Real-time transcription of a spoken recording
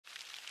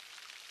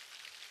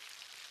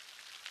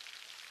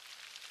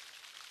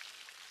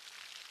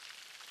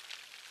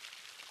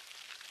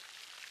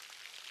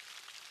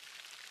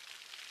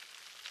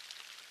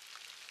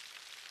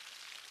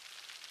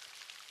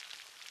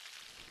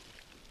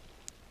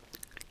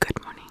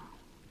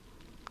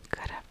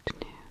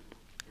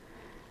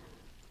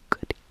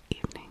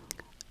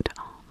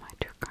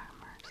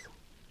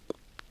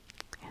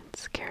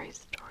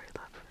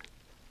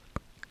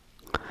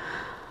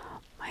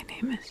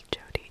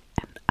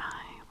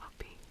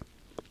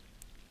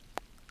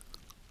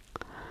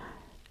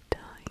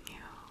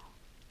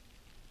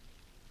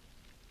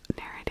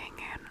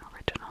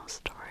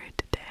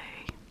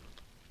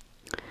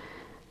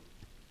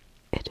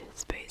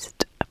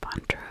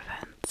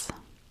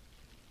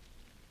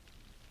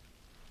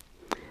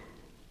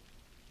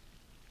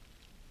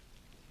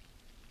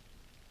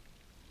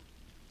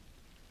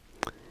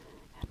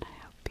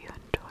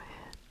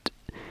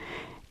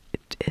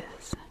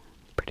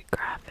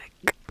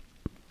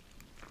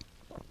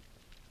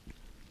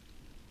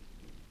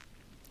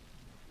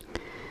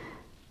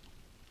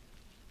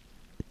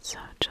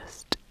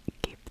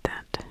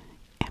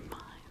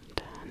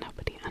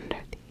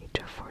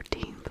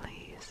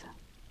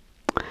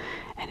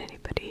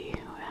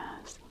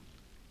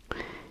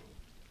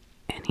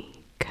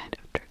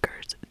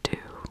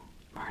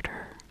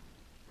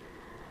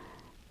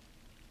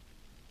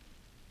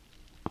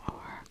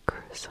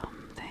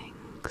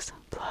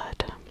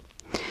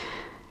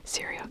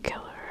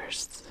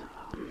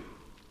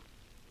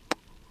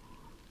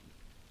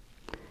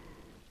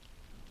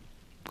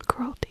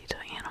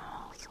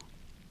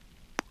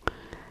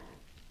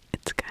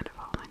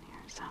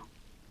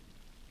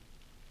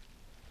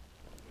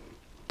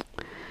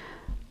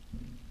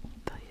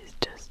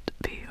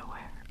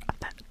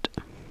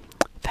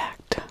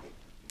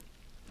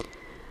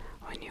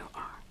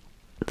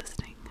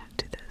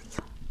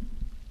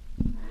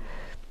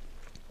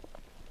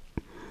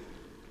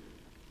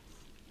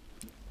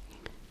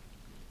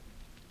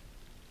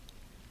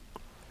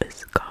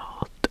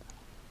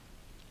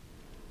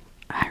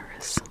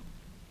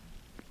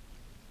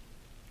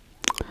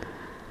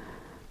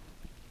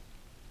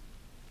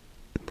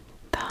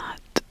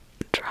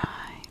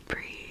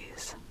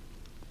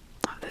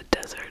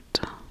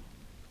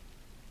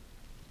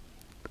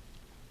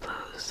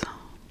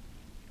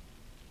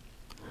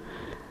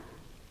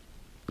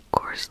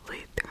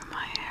vigorously through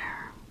my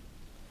hair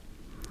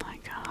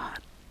like a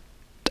hot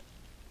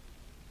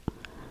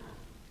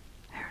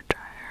hair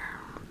dryer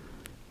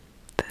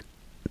that,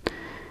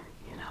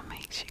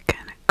 makes you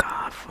kind of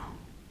cough.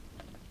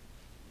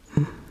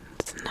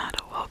 It's not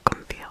a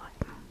welcome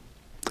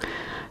feeling,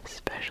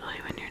 especially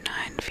when you're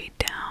 9 feet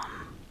down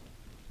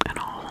and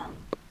all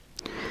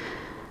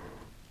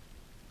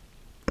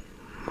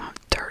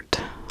dirt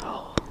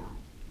hole.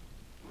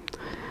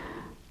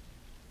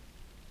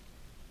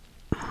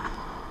 All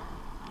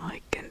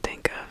I can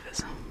think of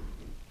is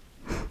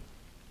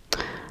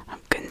I'm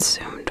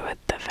consumed with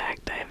the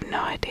fact I have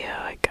no idea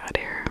how I got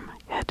here. My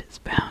head is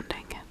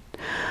pounding and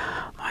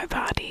my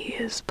body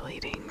is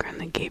bleeding from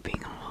the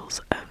gaping holes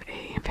of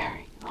a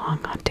very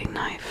long hunting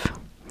knife.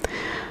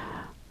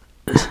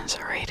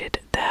 Serrated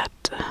at that.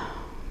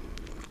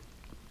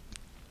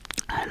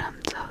 And I'm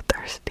so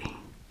thirsty.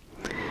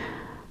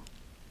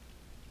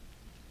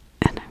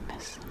 And I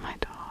miss my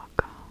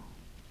dog.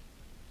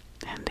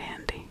 And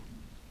Andy.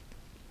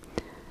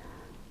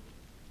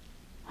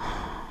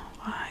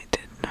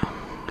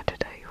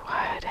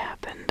 Why it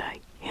happened? I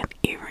can't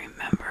even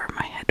remember.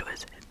 My head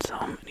was hit so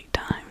many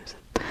times.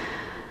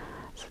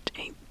 Such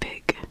a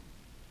big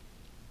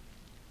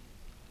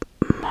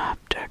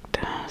object.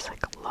 It's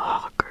like a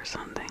log or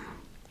something.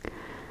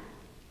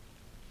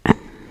 And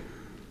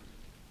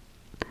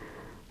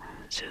I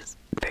was just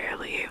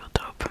barely able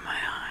to open my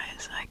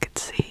eyes. I could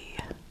see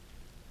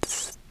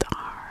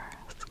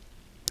stars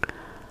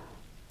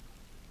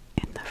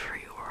in the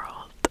free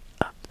world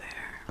up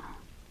there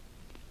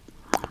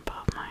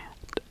above my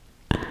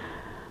head.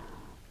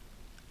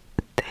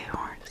 They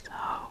were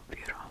so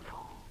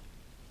beautiful.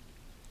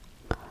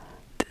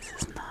 This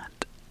is not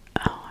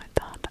how I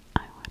thought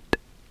I would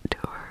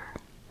tour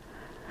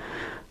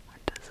or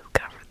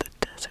discover the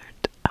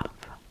desert of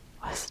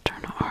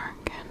Western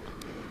Oregon.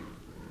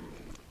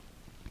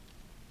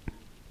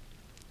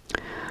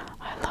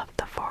 I love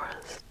the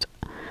forest,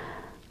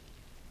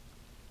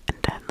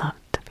 and I love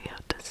to be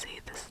able to see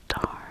the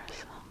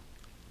stars,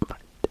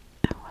 but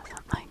it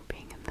wasn't like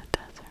being in the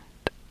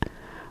desert,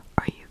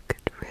 where you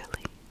could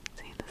really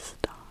see the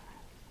stars,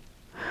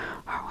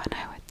 or when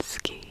I would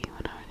ski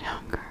when I was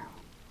younger.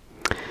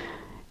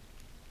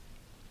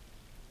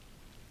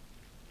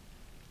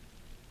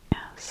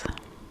 Yes,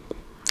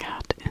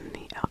 out in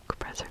the elk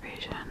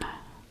preservation.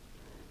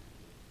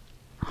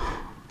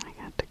 I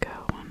got to go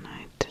one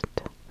night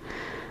at,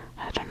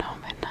 I don't know,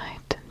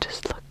 midnight, and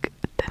just look at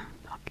the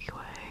Milky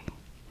Way.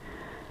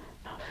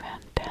 How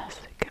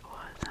fantastic it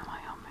was in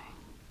Wyoming.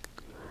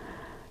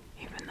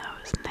 Even though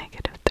it was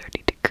negative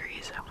 30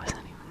 degrees, I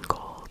wasn't even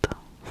cold.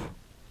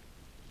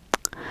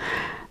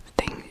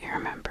 Things you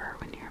remember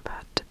when you're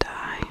about to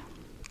die.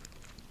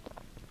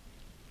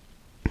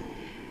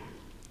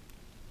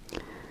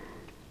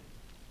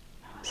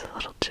 I was a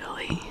little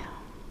chilly.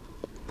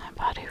 My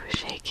body was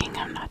shaking.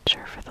 I'm not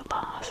sure for the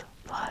loss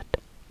of blood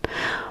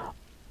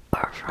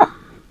or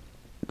from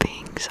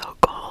being so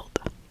cold.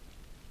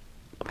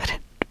 But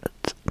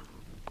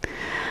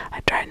I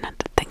tried not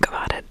to think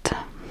about it.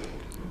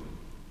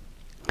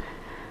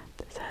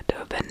 This had to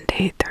have been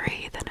day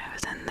 3 that I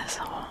was in this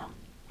hole.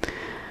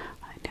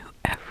 I knew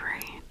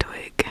every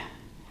twig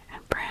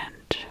and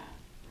branch.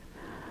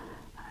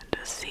 I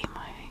just see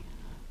my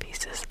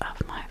pieces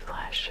of my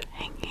flesh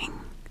hanging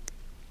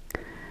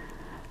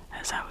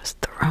as I was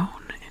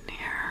thrown in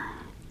here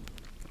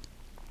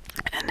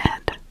and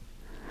had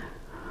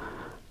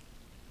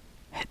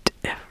hit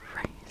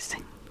every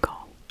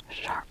single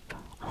sharp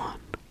one,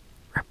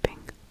 ripping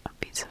a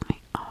piece of me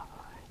off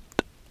of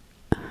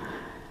it,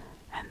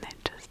 and they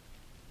just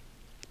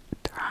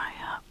dry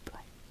up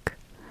like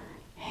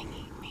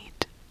hanging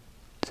meat.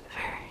 It's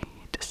very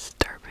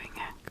disturbing,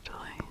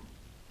 actually.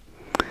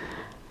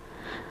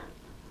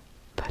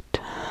 But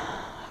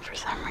for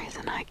some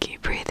reason I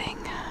keep breathing.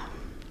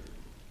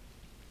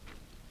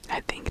 I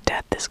think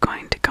death is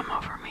going to come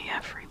over me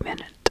every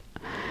minute.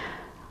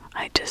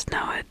 I just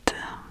know it,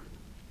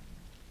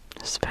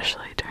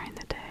 especially during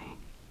the day.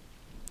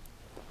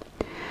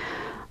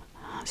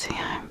 See,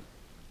 I'm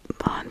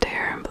blonde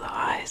hair and blue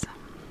eyes.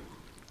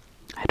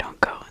 I don't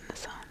go in the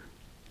sun.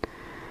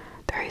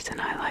 The reason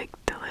I like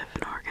to live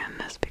in Oregon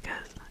is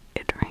because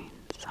it rains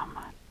so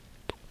much.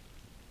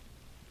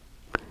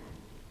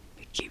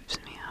 It keeps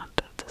me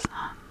out of the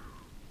sun.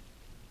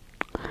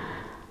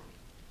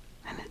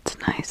 And it's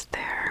nice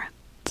there.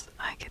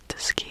 I get to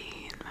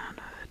ski in Mount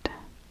Hood,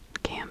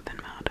 camp in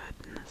Mount Hood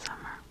in the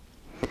summer,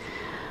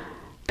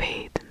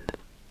 bathe in the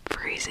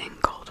freezing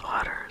cold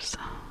waters,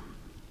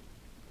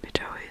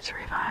 which always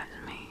revives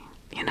me.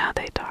 You know,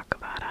 they talk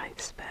about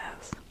ice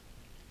baths.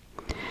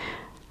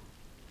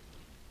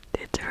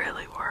 It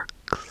really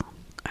works.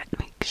 It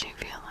makes you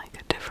feel like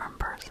a different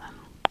person.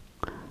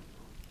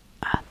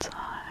 That's what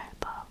I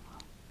love.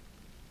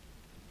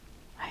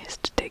 I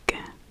used to take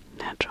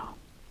a natural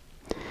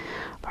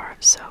bar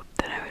of soap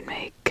that I would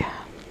make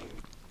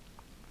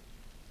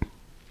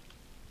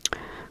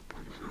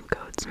from some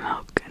goat's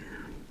milk and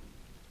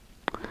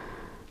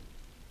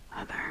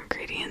other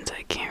ingredients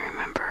I can't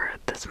remember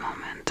at this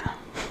moment.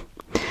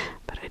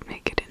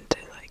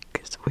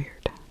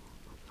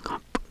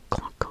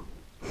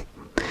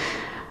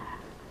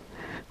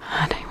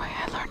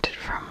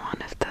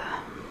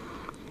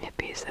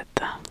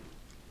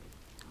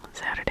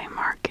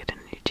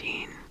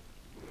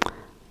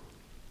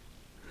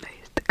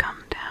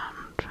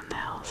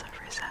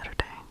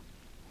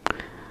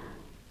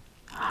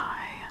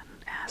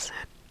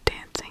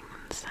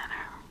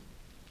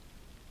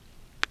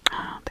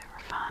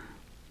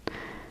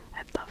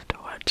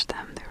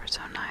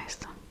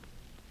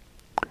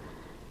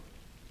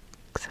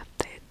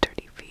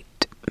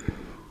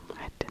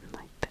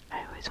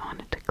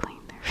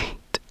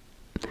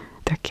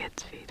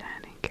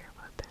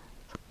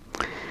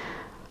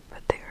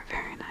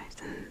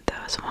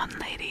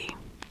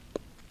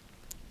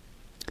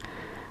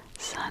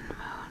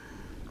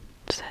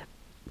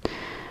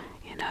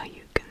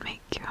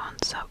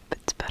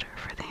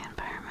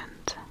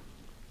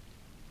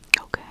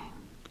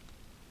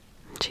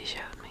 she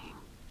showed me.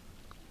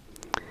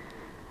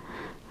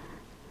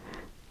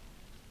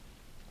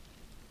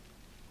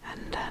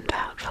 And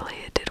undoubtedly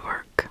it did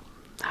work.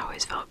 I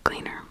always felt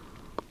cleaner.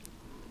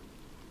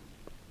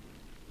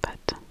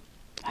 But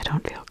I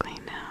don't feel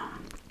clean now.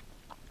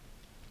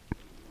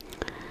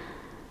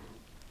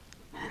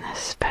 And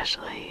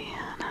especially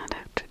not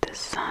after the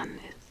sun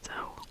is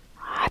so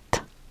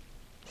hot,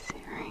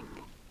 searing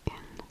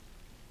in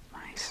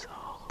my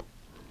soul.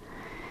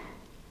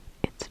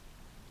 It's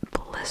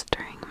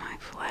blistering my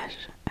flesh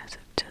as it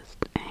just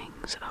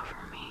hangs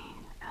over me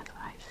as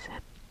I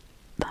sit,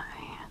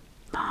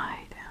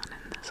 lie down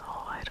in this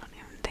hole. I don't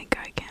even think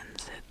I can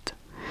sit,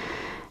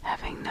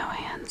 having no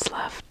hands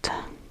left.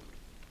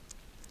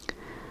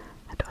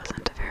 It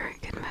wasn't a very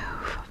good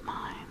move of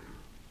mine,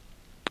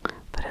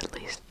 but at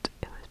least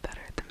it was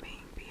better than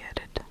being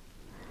beheaded.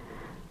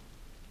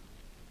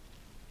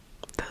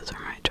 Those were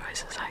my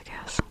choices, I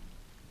guess.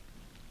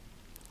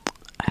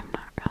 I'm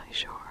not really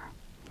sure.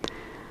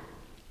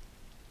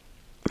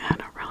 I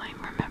don't really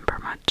remember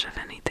much of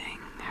anything.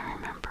 I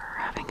remember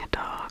having a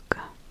dog.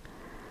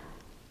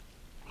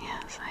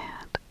 Yes, I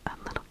had a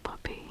little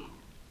puppy.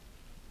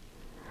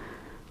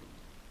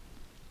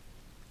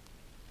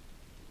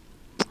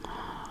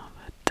 Oh,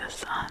 but the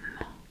sun.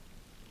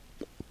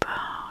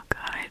 Oh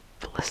God, I had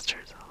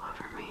blisters all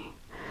over me.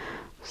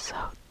 So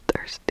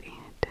thirsty.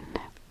 I didn't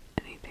have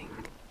anything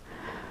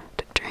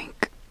to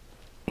drink.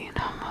 You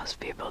know, most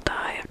people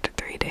die after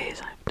 3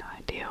 days. I have no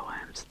idea why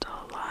I'm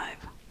still alive.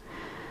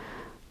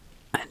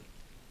 And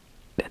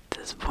at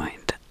this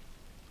point,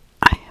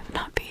 I have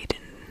not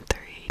eaten in 3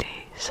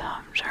 days, so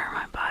I'm sure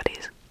my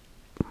body's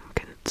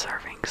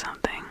conserving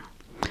something.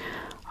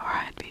 Or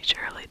I'd be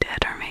surely dead,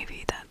 or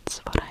maybe that's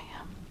what I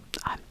am.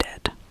 I'm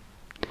dead.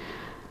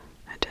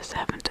 I just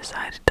haven't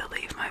decided to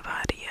leave my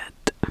body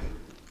yet.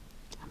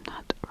 I'm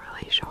not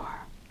really sure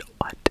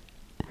what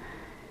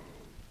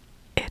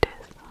it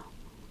is.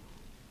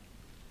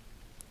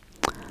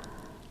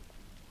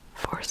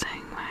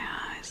 Forcing my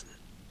eyes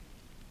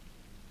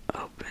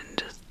open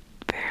just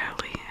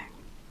barely.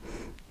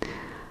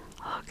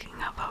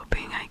 Looking up,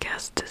 hoping, I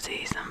guess, to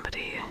see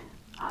somebody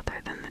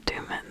other than the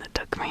 2 men that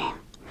took me,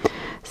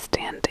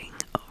 standing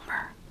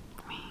over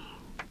me,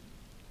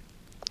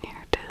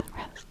 here to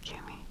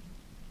rescue me.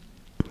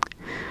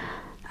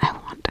 I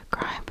want to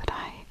cry, but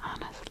I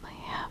honestly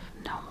have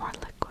no more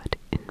liquid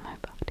in my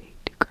body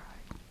to cry.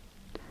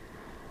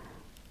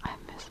 I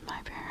miss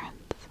my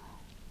parents.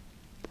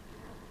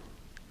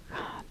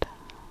 God,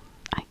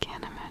 I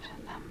can't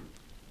imagine them.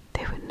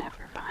 They would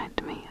never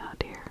find me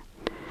out here.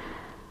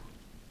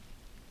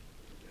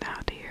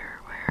 Out here,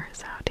 where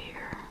is out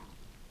here?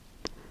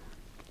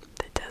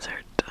 The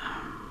desert.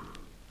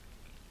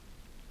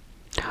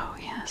 Oh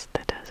yes,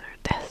 the desert.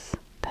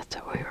 That's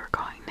what we were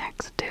going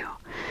next to.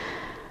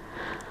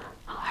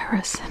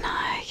 Iris and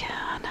I,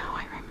 yeah, now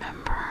I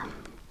remember.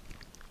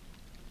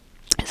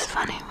 It's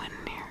funny when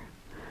you're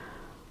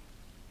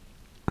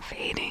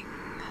fading,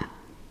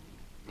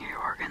 your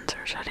organs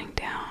are shutting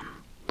down.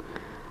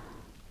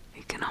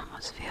 You can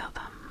almost feel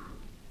them,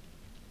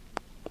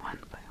 one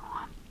by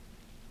one.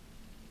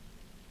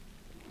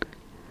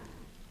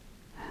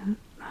 And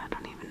I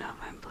don't even know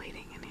if I'm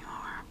bleeding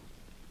anymore.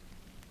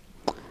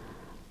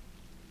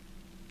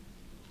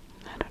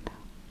 I don't know.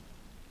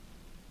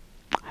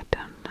 I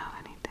don't know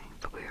anything,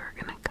 but we were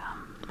gonna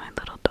come, my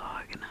little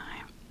dog and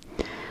I.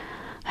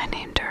 I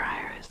named her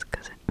Iris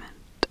because it meant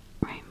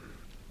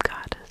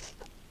goddess.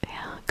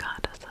 Yeah,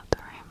 goddess of the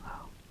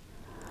rainbow.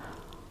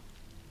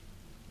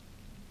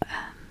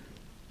 And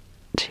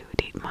she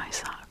would eat my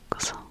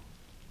socks.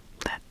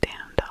 That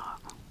damn dog.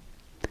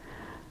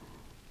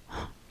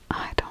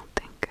 I don't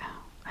think,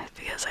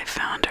 because I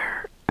found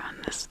her on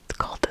this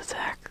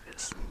cul-de-sac,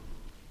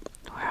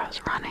 where I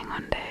was running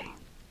one day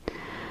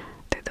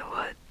through the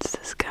woods.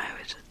 This guy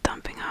was just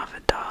dumping off a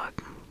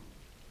dog.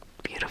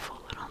 Beautiful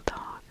little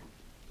dog.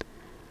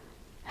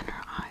 And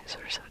her eyes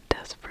were so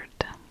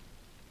desperate,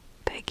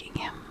 begging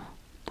him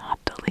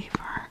not to leave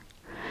her.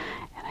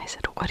 And I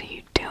said, "What are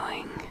you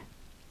doing?"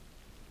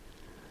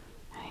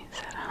 And he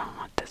said, "I don't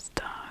want this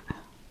dog.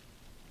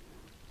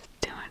 It's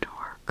too much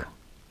work.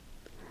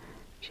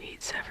 She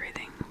eats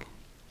everything."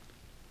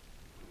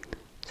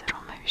 I said,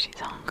 "Well, maybe she's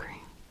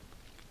hungry."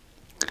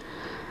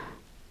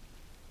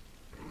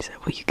 He said,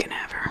 "Well, you can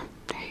have her.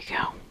 There you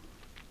go."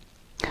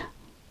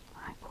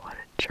 Like, what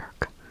a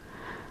jerk.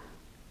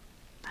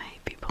 I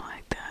hate people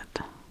like that.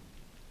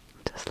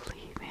 Just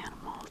leave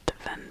animals to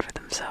fend for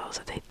themselves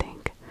if they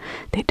think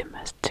they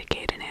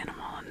domesticate an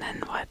animal, and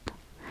then what?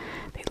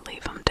 They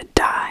leave them to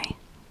die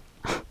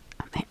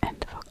on the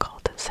end of a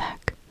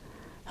cul-de-sac.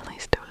 At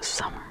least it was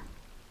summer.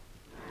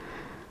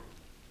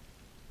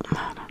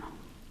 I don't know.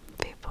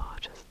 People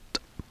just...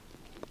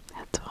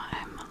 That's why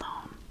I'm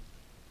alone.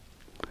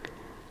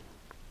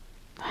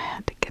 I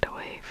had to get away.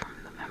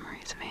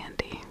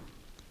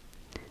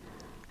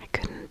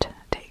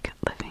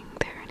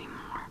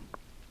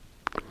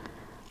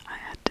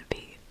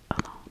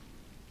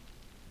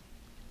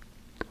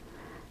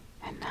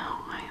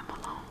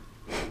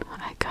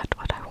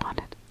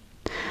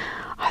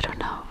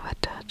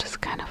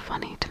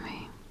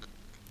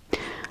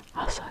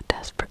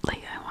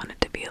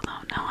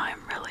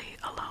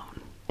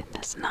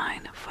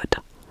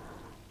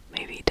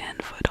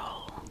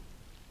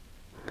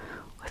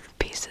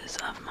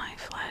 my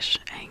flesh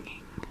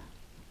hanging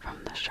from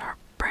the sharp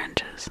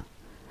branches.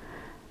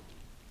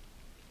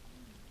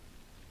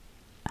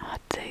 How'd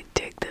they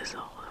dig this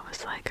hole? It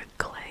was like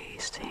a clay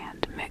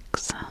sand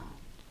mix.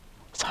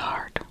 It's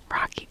hard,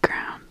 rocky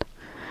ground.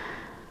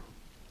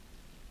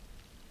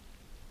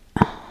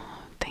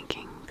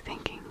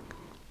 Thinking.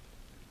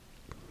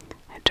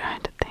 I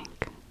tried to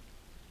think.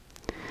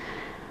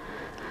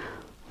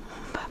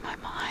 But my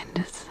mind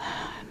is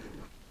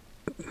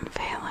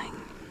failing.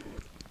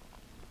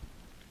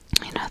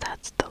 You know,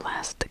 that's the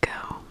last to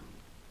go.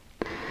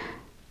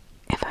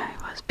 If I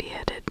was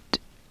beheaded,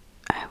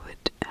 I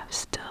would have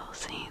still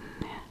seen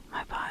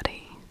my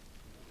body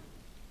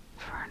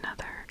for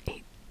another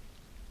 8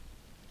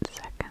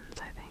 seconds,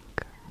 I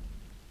think,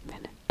 or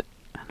minute.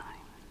 I don't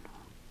even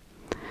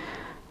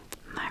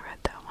know. I read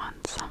that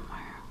once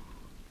somewhere.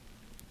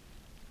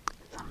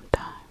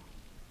 Sometime.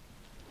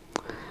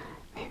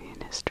 Maybe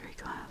in history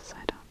class,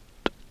 I don't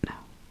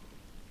know.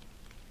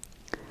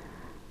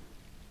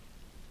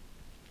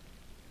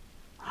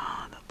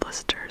 Oh, the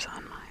blisters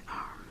on my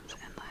arms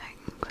and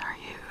legs are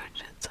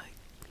huge. It's like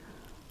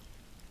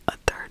a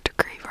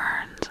 3rd-degree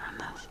burns from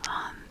the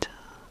sun.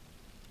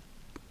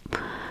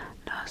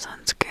 No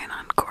sunscreen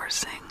on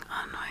coursing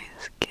on my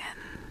skin,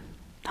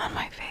 on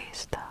my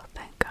face though,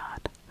 thank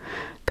God,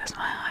 because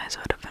my eyes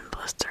would have been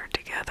blistered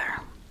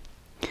together.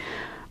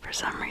 For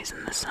some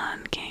reason the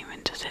sun came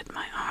and just hit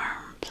my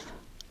arms.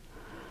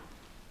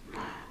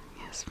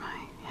 Yes,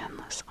 my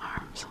handless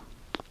arms.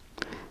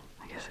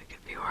 I guess it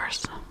could be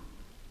worse.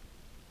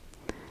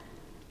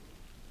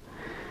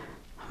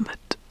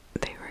 But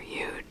they were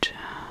huge,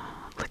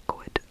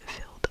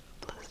 liquid-filled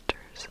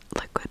blisters.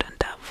 Liquid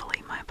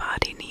undoubtedly my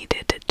body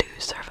needed to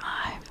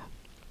survive.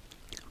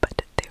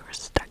 But they were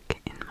stuck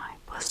in my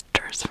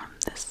blisters from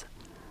this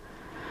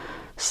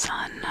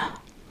sun.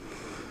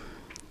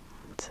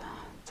 It's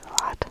a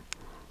lot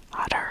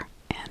hotter,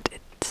 and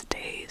it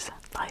stays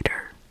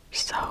lighter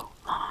so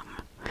long.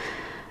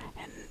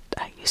 And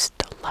I used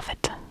to love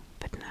it,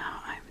 but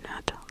now I'm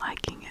not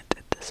liking it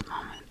at this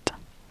moment.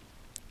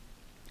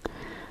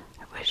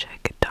 I wish I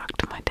could talk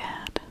to my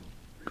dad,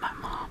 my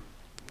mom,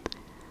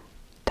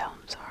 tell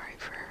them sorry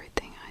for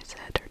everything I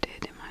said or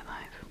did in my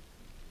life.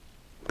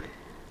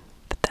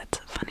 But that's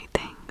a funny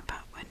thing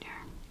about when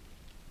you're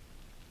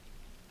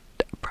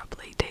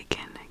abruptly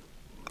taken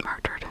and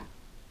murdered.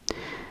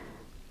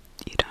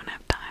 You don't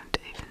have time to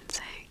even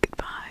say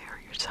goodbye or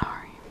you're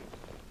sorry.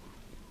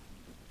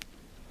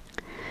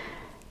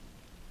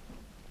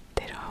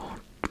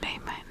 They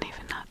might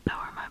even not know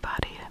where my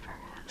body ever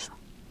is.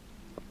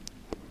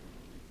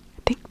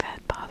 I think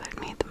that bothered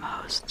me the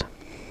most.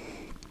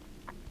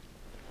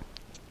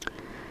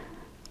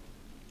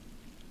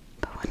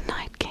 But when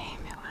night came,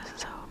 it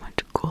was so much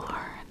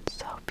cooler and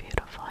so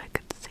beautiful. I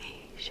could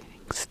see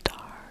shooting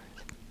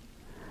stars.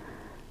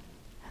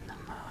 And the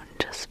moon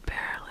just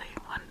barely.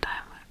 One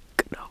time I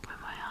could open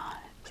my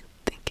eyes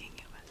thinking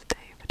it was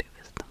day, but it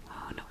was the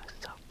moon. It was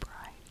so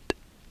bright.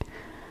 It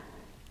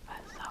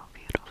was so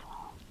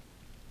beautiful.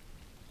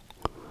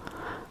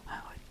 I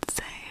would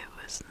say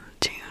it was in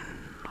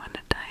June. When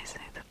did I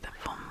say that the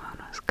full moon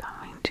was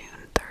coming?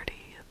 June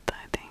 30th,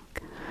 I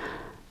think.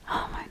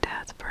 Oh, my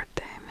dad's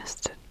birthday. I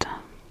missed it.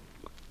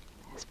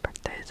 His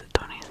birthday is the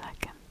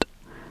 22nd.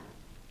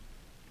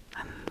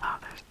 And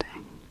Father's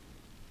Day.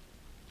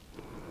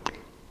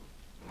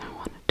 I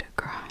wanted to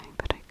cry,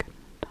 but I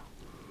couldn't.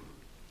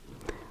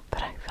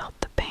 But I felt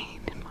the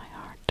pain in my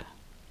heart.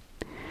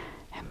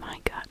 In my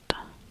gut.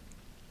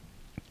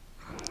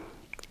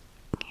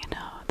 You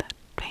know, that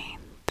pain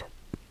that,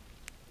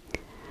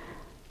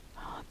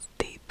 oh, it's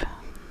deep.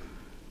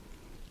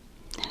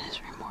 It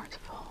is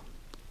remorseful.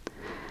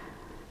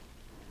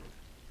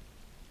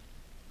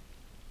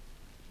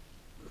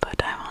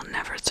 But I will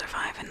never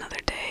survive another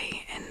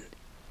day, and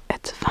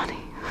it's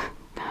funny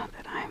now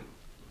that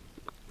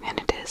and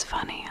it is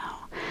funny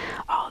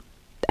how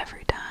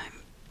every time,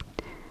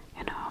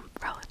 you know,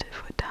 a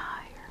relative would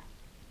die, or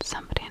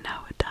somebody I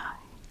know would die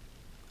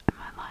in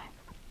my life,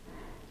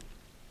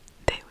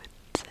 they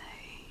would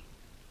say,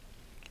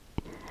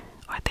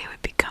 or they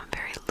would become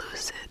very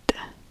lucid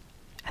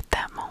at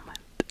that moment.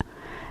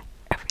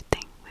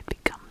 Everything would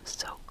become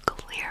so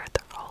clear,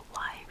 their whole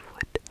life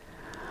would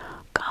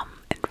come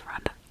in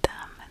front of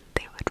them, and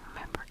they would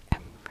remember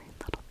every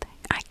little thing.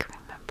 I can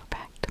remember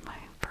back to my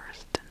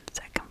 1st and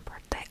 2nd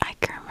birthday. I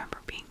can remember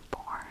being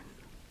born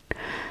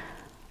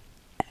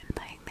and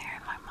laying there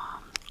in my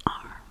mom's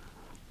arms.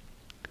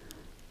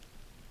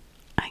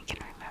 I can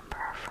remember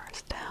our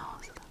first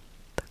house,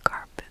 the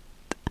carpet,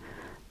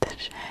 the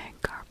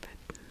shag carpet,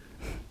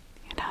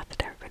 you know,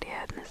 that everybody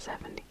had in the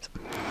 70s.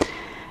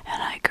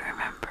 And I can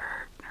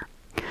remember her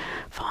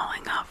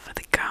falling off of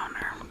the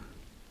counter,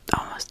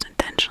 almost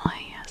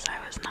intentionally, as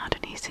I was not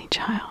an easy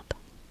child.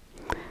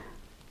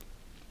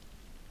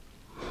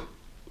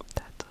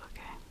 That's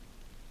okay.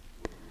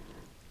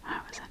 I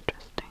was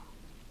interesting,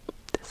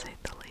 to say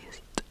the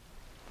least.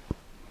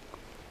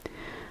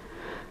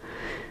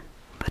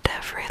 But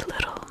every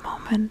little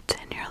moment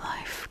in your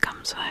life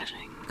comes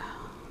flashing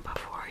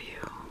before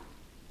you.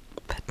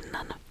 But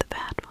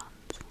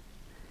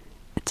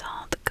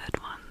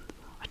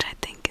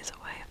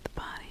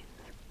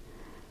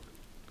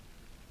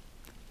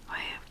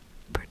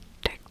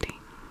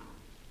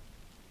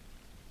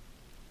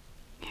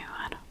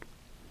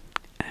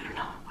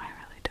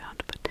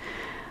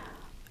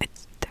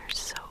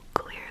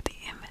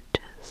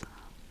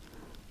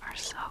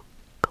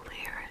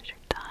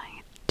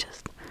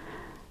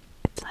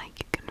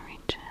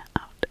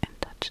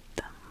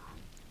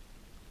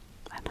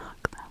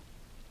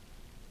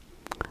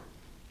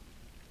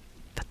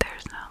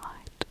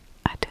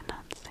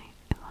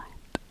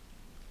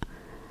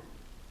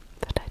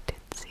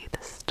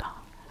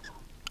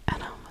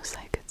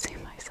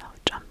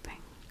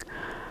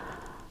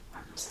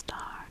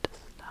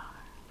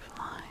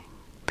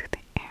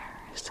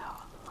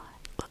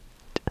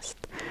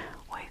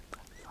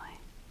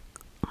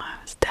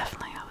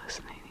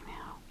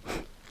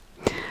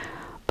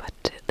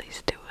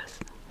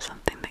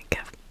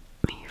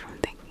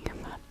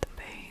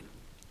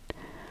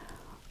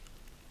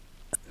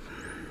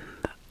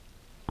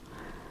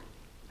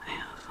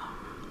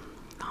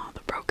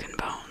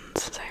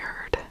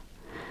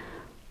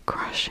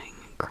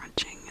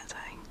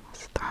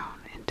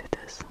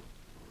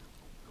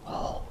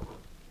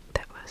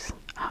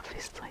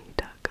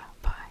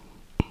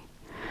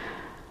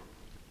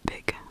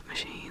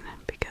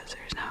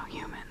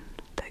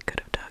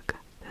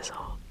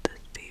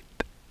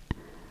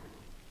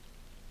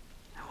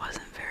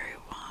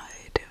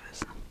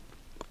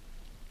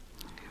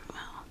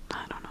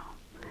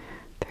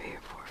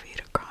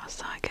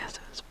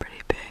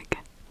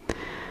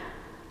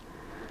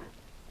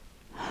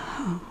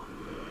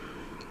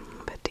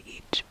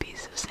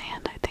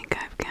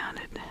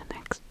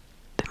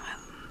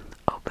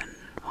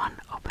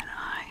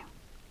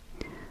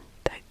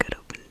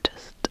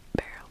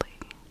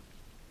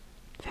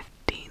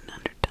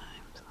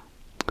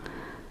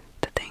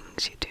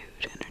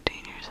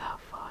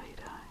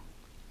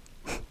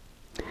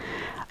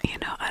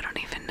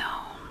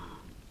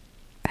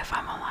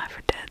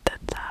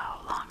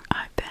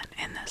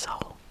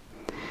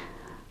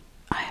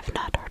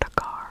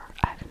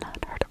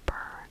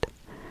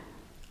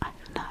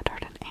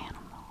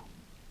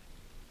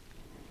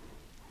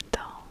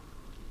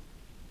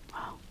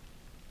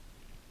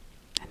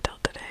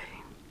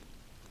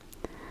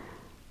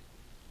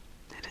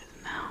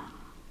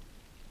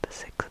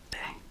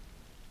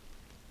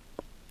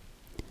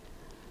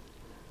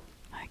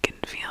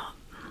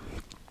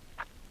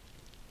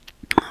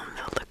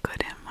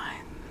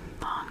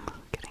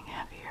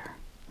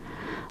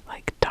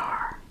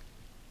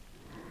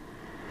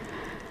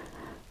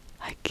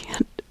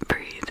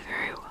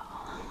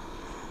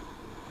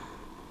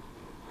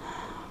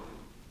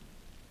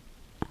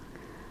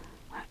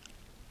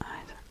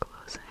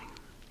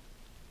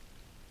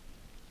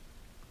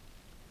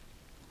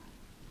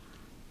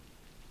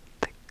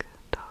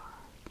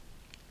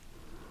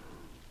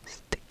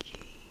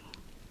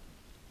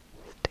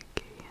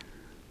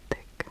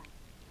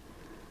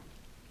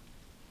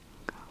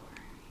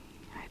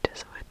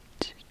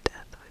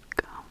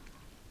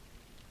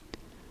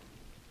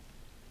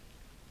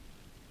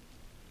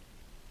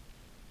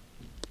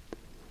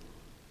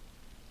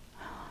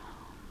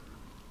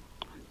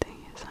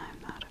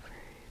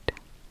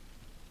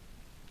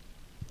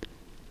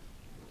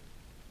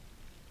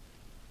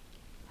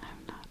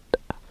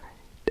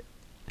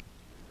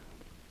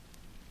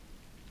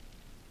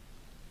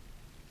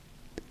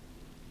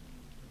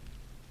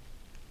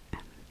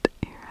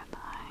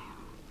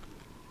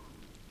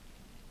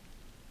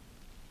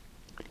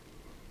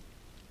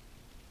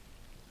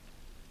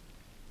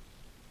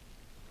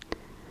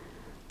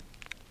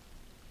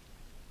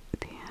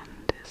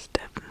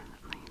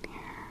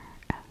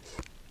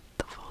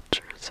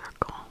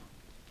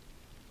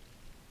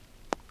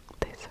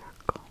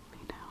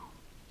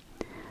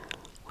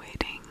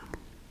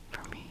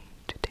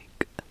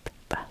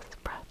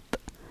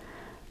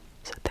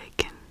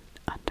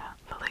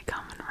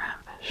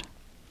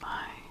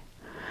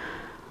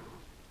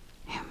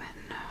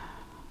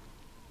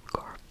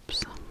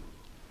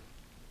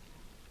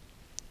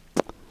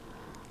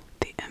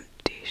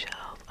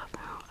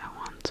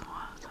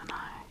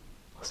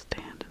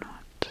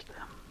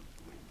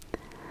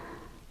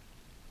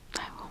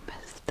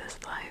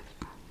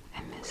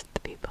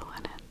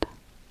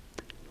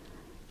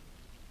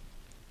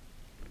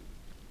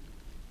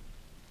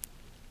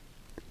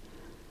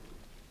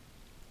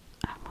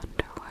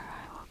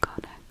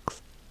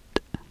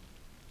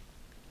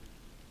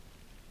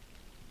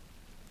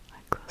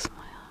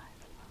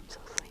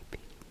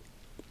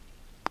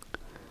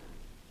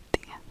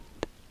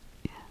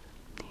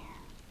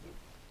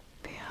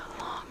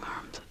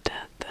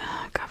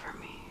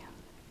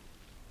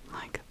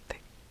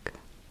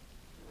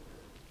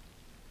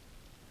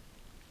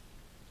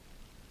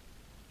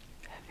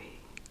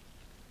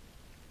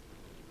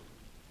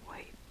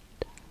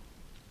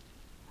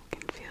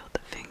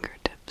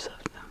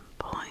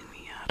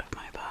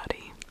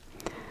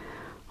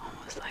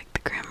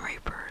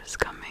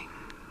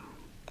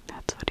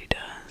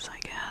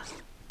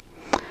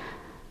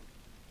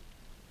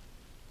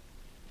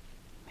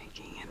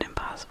making it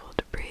impossible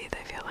to breathe.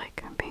 I feel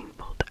like I'm being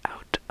pulled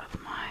out of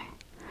my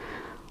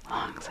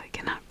lungs. I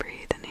cannot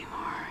breathe anymore.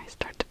 I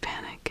start to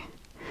panic,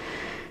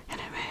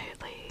 and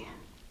immediately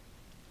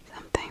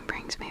something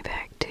brings me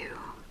back to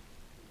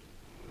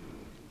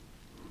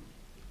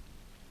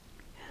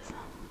is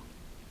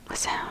a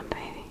sound,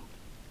 maybe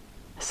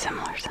a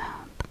similar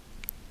sound.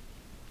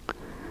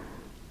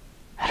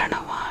 I don't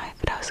know why,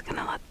 but I was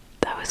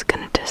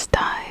gonna just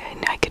die.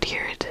 I could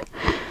hear it.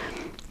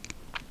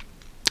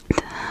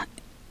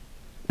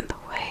 The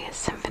way a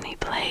symphony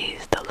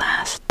plays, the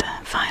last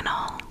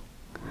final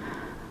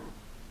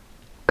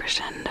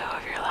crescendo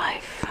of your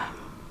life,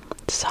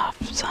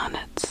 soft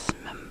sonnets,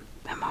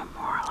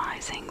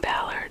 memorializing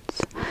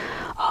ballads,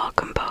 all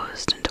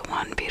composed into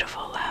one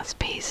beautiful last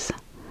piece,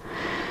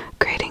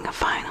 creating a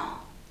final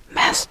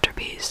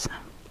masterpiece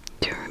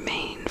to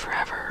remain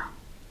forever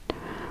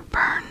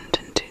burned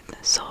into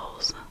the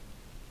soul's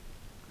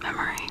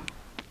memory,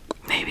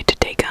 maybe to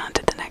take on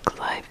to the next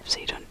life so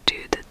you don't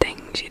do the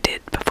things you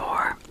did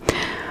before.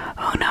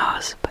 Who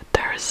knows? But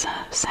there's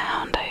a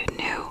sound I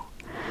knew.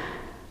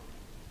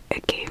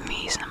 It gave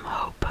me some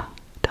hope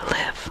to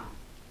live.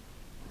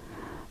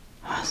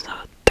 I was so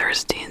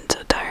thirsty and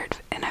so tired,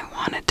 and I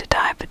wanted to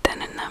die, but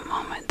then in that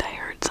moment I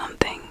heard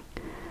something.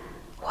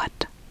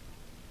 What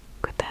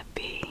could that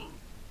be?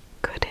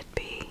 Could it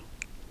be?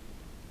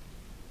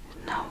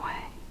 There's no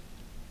way.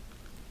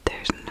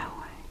 There's no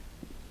way.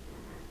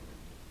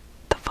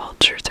 The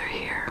vultures are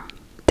here.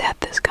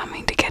 Death is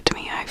coming to get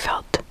me. I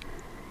felt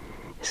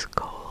his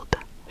cold,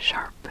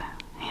 sharp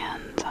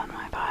hands on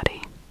my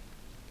body,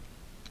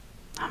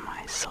 on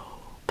my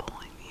soul,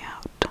 pulling me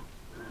out.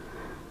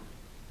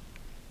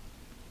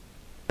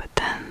 But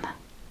then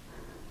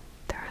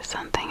there was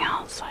something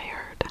else I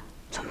heard,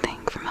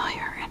 something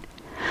familiar, and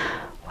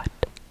what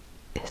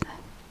is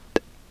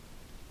it?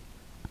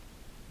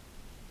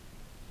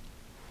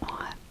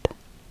 What?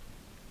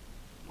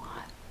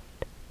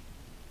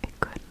 It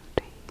couldn't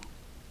be.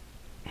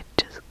 It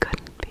just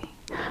couldn't be.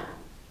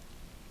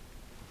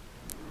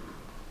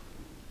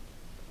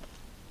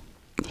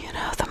 You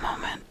know, the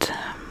moment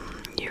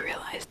you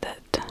realize that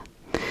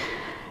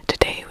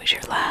today was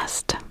your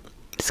last,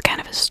 it's kind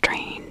of a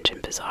strange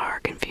and bizarre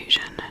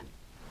confusion,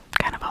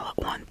 kind of all at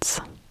once.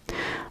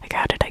 Like,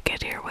 how did I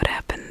get here? What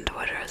happened?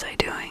 What was I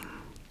doing?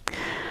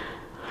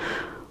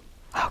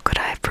 How could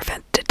I have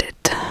prevented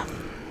it?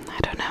 I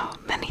don't know.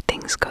 Many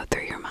things go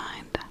through your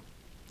mind,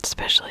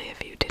 especially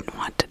if you didn't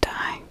want to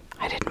die.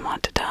 I didn't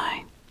want to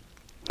die.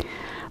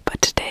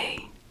 But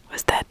today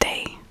was that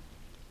day,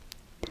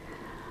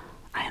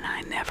 and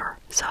I never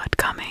saw it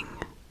coming.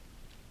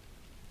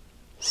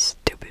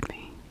 Stupid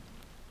me.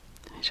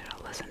 I should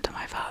have listened to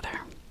my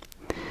father.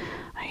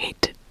 I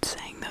hated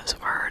saying those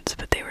words,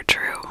 but they were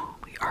true.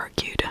 We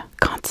argued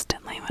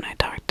constantly when I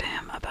talked to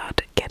him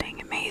about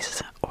getting a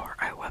mace or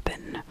a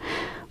weapon,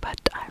 but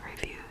I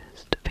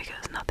refused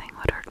because nothing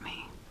would hurt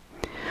me,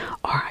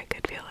 or I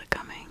could feel it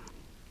coming.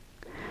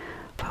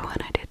 But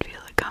when I did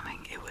feel it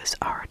coming, it was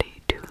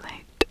already too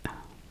late.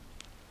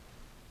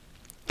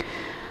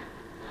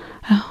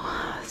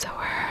 Oh, so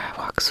I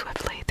walked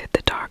swiftly through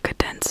the dark,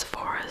 dense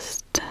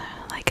forest,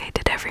 like I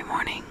did every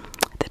morning.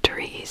 The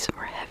trees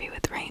were heavy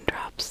with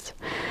raindrops,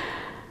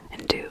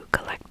 and dew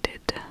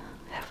collected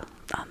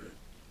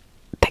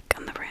thick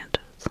on the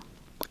branches.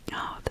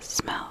 Oh, the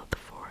smell of the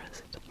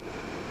forest.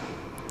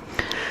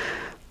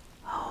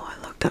 Oh,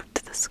 I looked up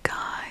to the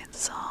sky and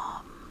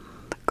saw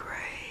the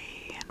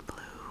gray and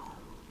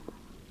blue,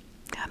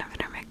 kind of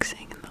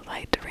intermixing in the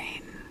light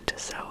rain,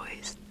 just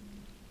always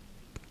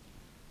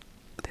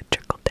that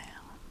trickled down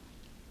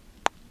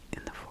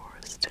in the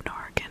forest in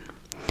Oregon.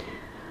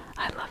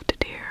 I loved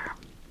it here.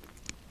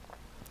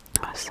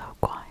 It was so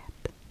quiet,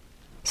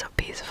 so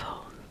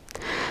peaceful,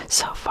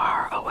 so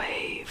far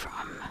away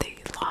from the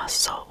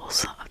lost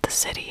souls of the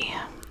city.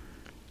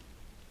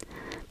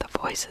 The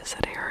voices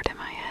that I heard in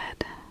my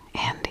head,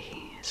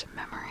 Andy, his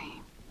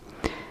memory.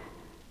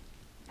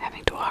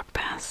 Having to walk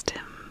past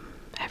him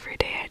every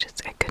day,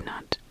 I could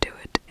not do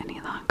it any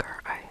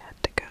longer. I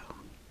had to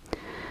go.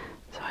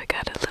 So I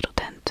got a little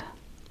tent.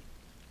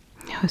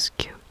 It was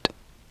cute.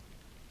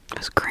 It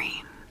was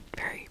green,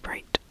 very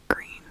bright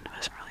green. It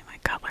wasn't really my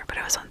color, but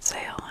it was on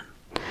sale, and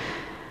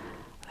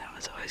that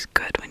was always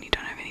good when you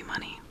don't have any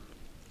money.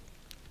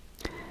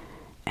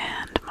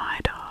 And my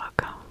dog,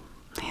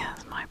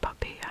 yes, my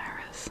puppy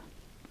Iris,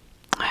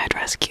 I had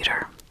rescued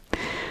her.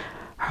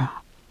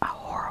 A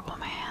horrible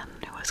man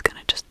who was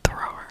gonna just throw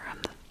her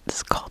in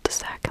this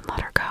cul-de-sac and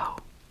let her go.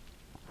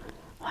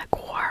 Like,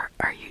 what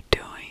are you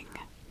doing?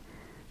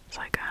 It's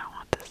like, I don't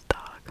want this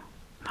dog.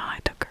 No, I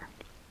took her.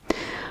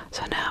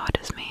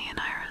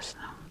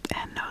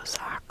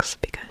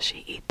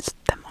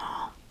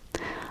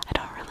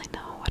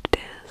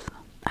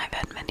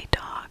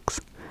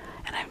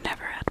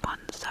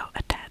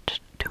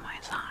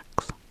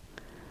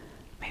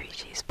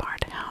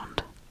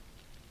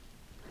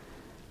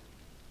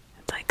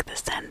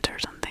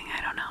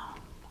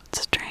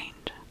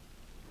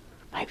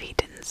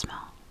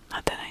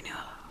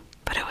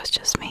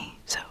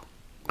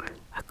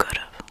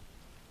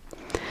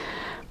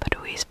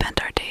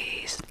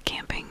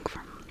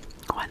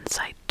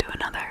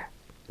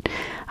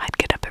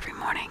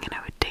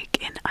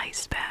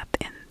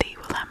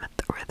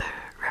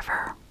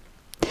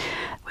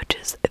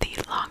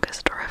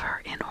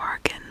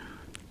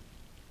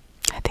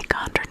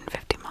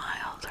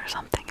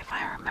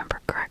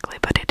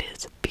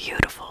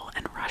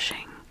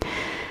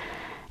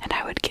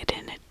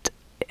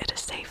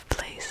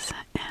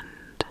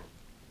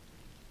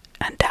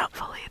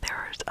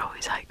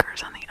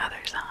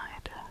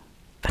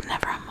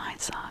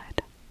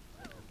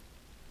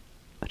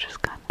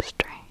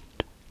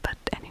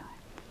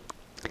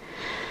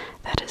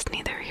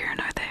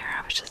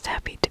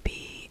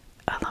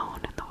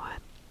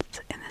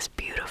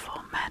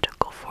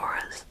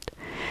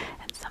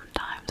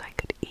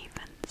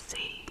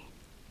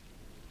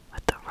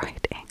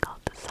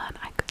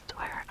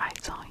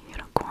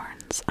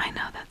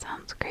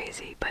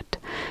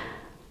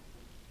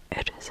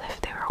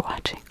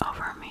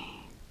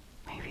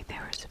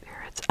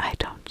 spirits. I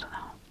don't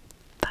know.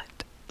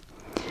 But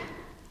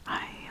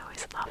I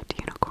always loved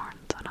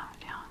unicorns when I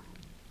was young.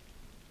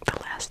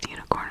 The Last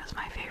Unicorn is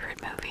my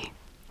favorite movie.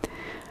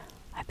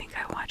 I think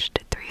I watched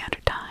it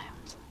 300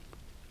 times.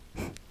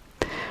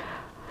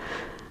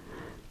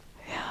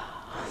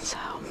 Yeah, so...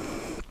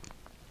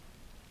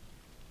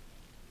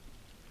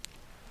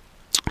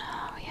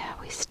 Oh yeah,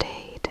 we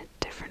stayed at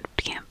different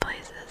camp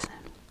places,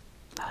 and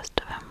most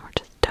of them were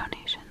just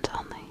donations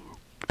only.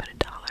 Put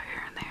 $1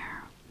 here and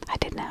there. I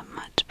didn't have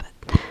much,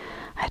 but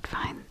I'd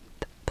find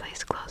the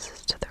place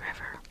closest to the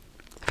river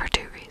for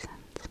 2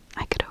 reasons.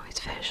 I could always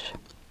fish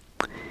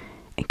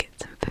and get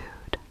some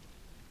food.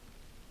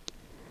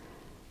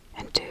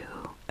 And 2,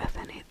 if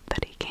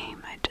anybody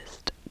came, I'd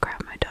just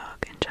grab my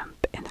dog and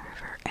jump in the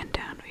river, and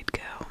down we'd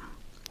go.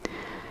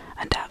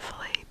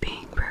 Undoubtedly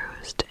being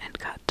bruised and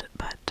cut,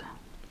 but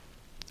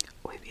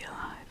we'd be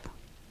alive.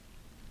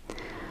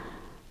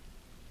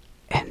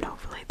 And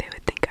hopefully they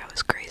would think I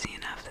was crazy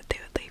enough that they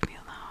would leave me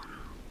alone.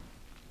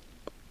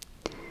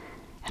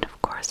 And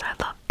of course I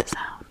loved the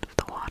sound of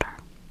the water.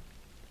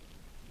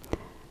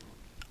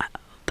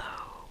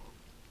 Although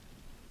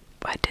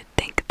I did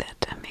think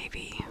that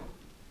maybe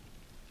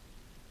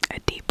a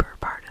deeper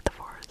part of the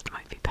forest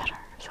might be better,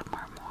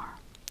 somewhere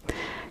more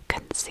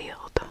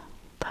concealed,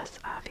 less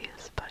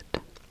obvious, but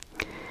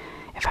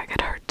if I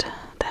got hurt,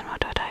 then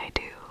what would I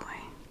do?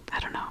 I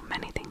don't know,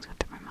 many things went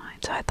through my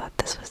mind, so I thought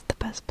this was the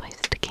best place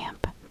to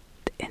camp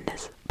in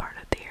this part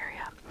of the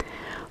area.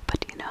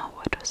 But you know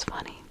what was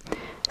funny?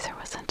 There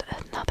wasn't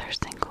another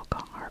single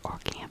car or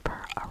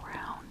camper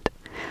around.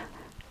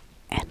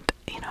 And,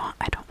 you know,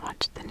 I don't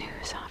watch the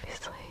news,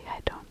 obviously. I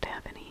don't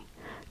have any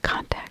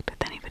contact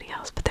with anybody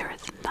else, but there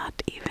was not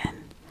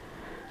even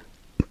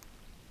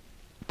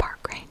park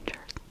rangers.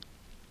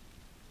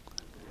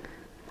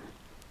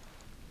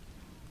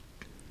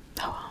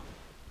 Oh well.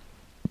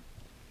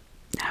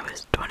 I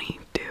was 22.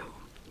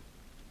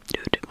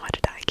 Dude, what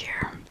did I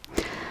care?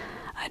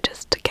 I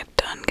just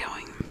kept on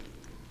going.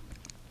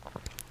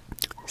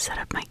 Set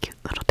up my cute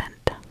little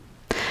tent.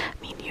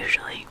 I mean,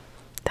 usually,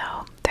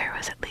 though, there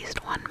was at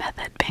least one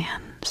method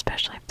ban,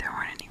 especially if there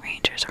weren't any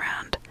rangers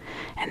around,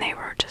 and they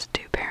were just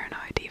too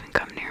paranoid to even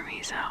come near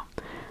me, so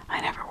I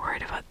never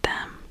worried about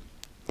them.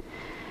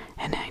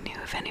 And I knew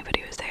if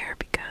anybody was there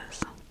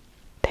because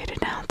they'd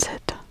announce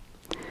it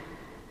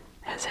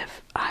as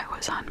if I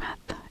was on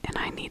meth and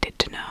I needed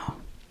to know.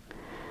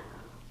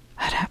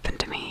 That happened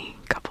to me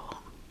a couple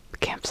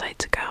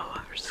campsites ago.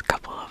 There was a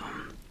couple of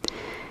them,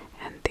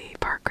 and the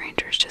park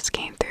rangers just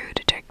came through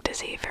to check to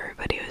see if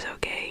everybody was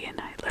okay, and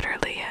I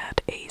literally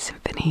had a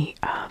symphony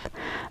of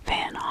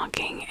van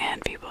honking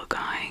and people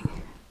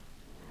going,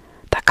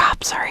 "The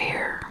cops are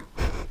here!"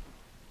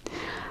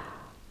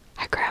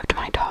 I grabbed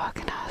my dog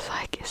and I was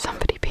like, is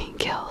somebody being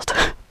killed?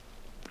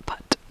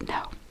 But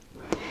no.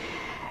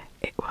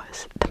 It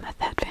was the meth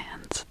head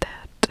vans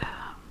that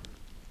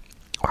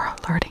were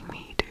alerting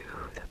me to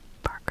the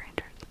park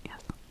rangers,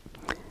 yes.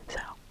 So,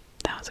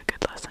 that was a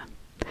good lesson.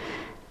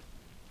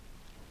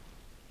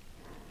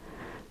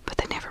 But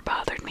they never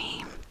bothered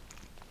me.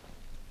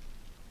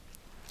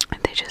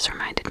 And they just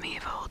reminded me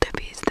of old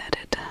hippies that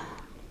had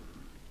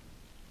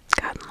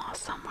gotten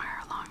lost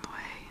somewhere along the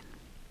way. And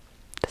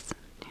just,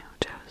 you know,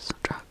 chose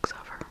drugs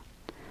over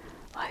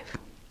life.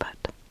 But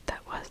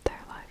that was their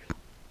life.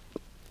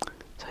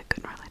 So I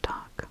couldn't really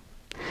talk.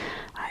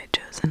 I had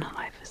chosen a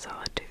life of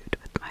solitude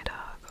with my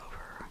dog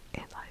over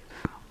a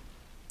life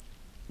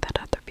that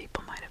other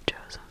people might have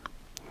chosen.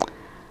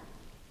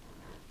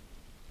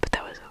 But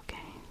that was okay.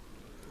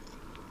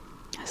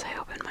 As I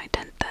opened my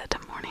tent that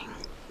morning,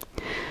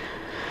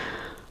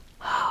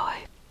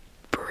 I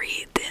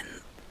breathed in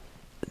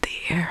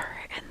the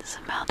air and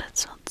smelled it. It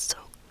smelled so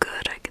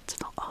good. I could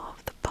smell all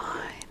of the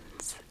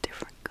pines, the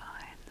different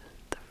kinds,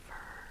 the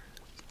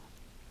firs,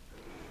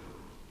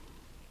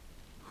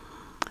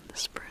 and the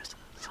spruces.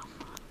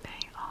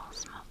 They all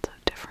smelled so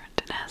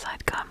different. And as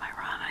I'd go on my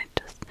run, I'd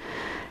just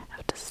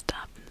have to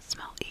stop and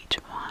smell each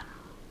one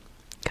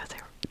because they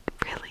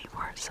really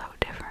were so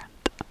different.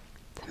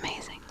 It's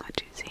amazing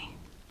what you see.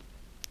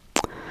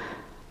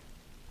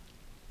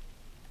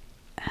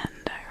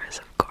 And Iris,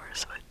 of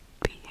course, would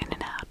be in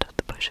and out of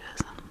the bushes,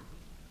 and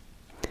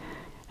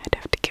I'd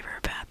have to give her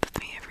a bath with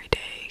me every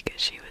day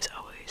because she was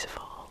always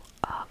full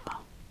of,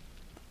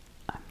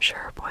 I'm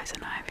sure,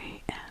 poison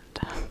ivy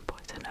and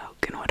poison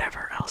oak and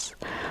whatever else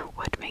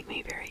would make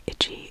me very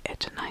itchy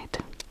at night.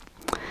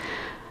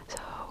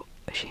 So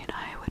she and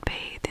I would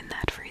bathe in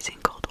that freezing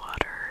cold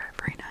water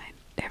every night,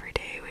 every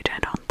day, which I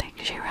don't think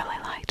she really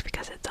liked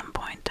because at some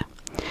point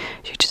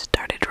she just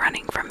started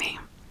running from me.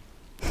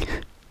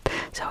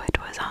 So it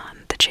was on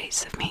the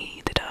chase of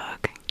me, the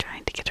dog,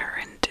 trying to get her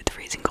into the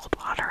freezing cold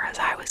water as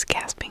I was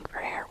gasping for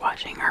air,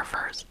 watching her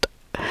first,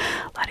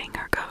 letting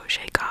her go,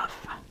 shake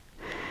off.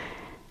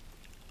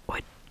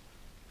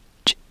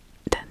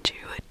 Then she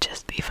would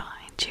just be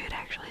fine. She would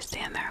actually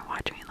stand there and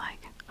watch me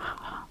like,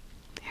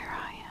 here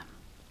I am.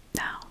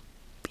 Now,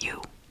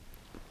 you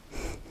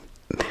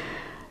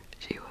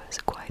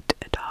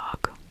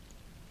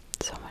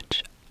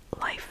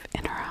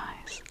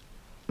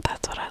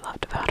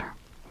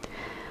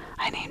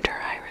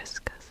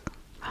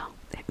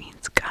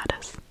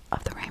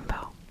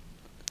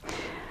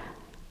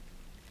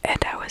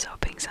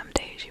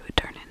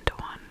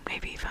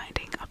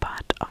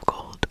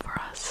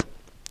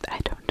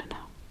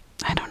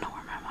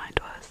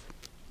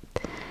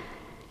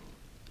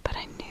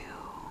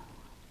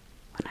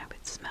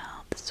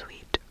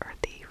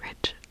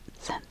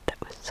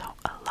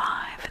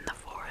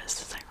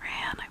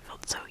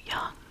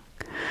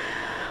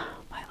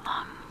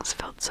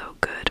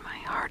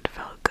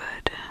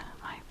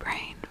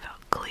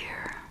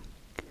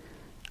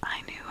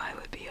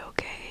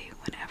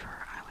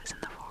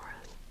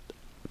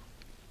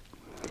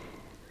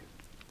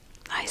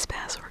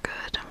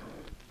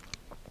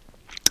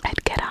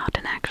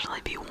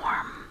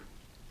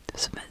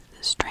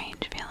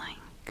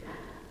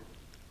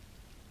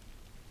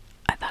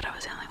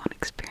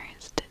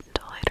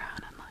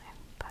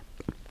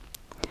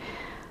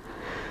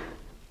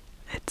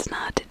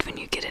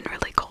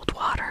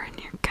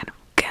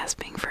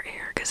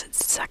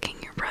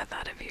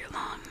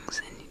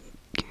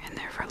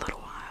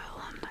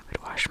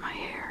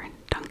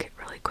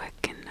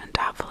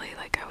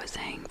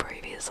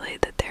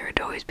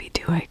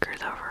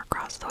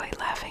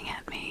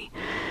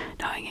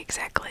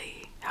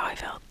exactly how I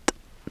felt,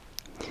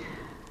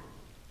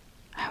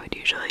 I would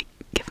usually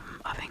give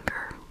them a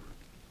finger,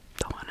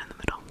 the one in the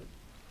middle,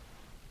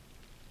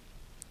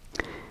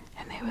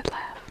 and they would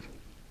laugh,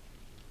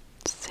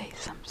 say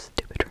some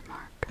stupid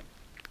remark.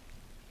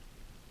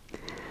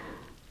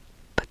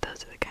 But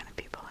those are the kind of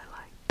people I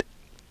liked.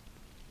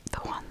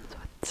 The ones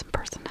with some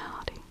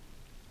personality.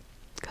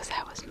 Because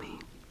that was me.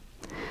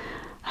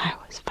 I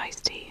was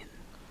feisty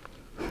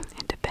and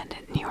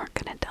independent, and you weren't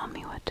going to tell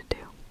me what to do.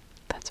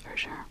 That's for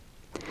sure.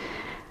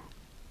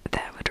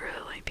 That would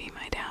really be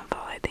my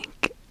downfall, I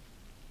think,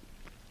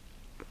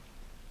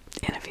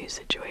 in a few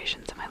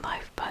situations in my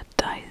life. But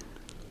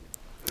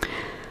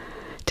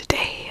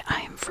today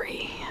I am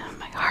free.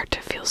 My heart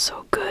feels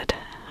so good.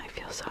 I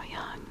feel so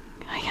young.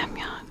 I am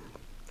young.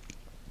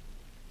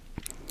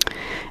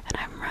 And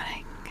I'm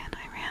running, and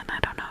I ran, I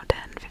don't know,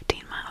 10,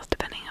 15 miles,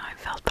 depending how I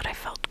felt, but I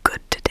felt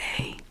good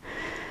today.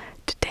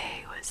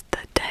 Today was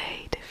the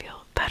day to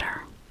feel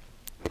better.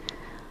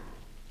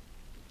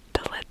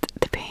 To let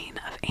the pain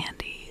of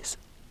Andy's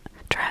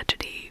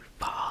tragedy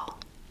fall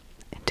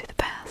into the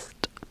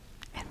past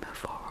and move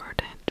forward.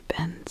 It had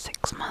been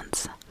 6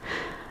 months.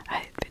 I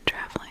had been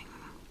traveling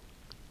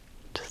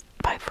just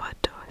by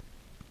foot, or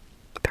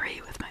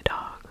 3 with my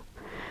dog.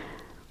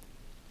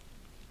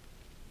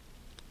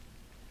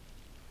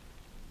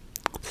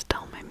 It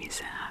still made me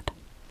sad.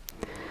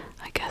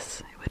 I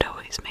guess it would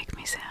always make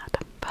me sad,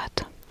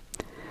 but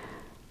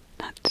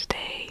not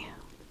today.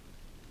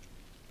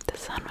 The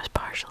sun was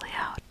partially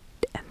out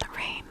and the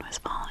rain was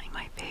falling.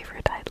 My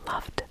favorite. I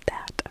loved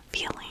that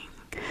feeling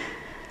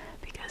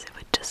because it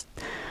would just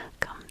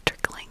come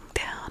trickling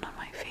down on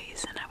my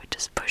face, and I would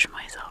just push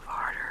myself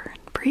harder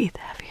and breathe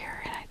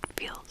heavier, and I'd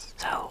feel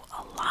so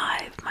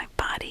alive. My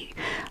body,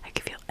 I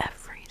could feel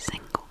every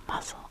single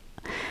muscle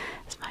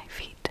as my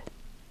feet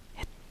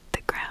hit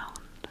the ground,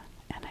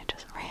 and I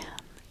just ran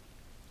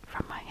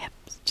from my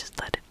hips, just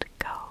let it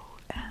go,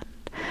 and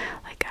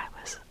like I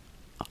was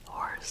a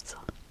horse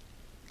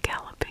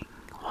galloping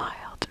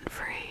wild and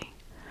free.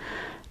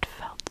 It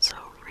felt so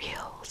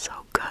real, so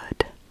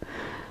good.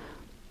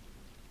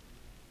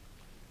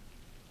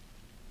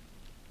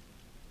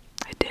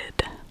 I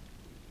did.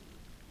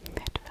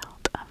 It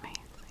felt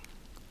amazing.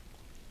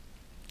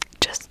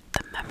 Just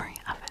the memory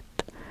of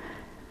it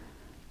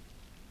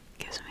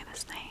gives me the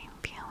same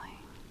feeling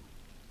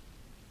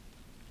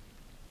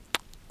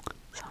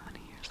so many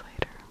years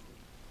later.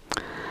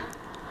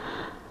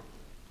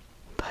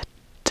 But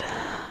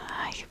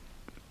I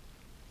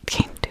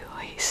came to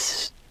a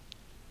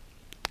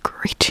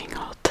screeching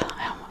halt.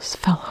 I almost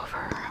fell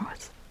over. I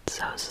was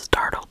so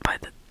startled by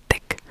the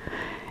thick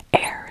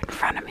air in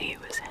front of me.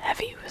 It was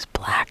heavy, it was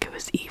black, it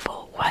was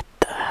evil. What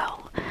the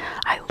hell?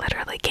 I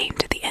literally came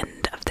to the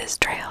end of this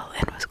trail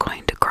and was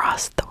going to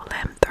cross the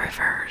Willamette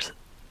River's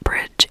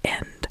bridge,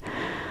 and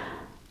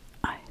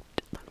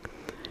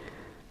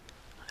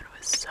it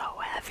was so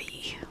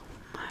heavy.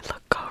 I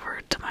look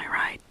over to my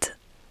right.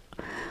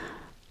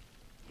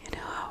 You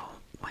know,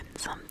 when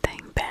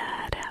something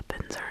bad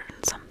happens, or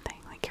something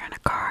like you're in a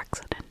car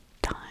accident,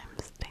 time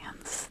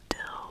stands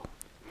still.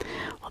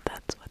 Well,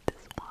 that's what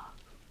this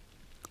was.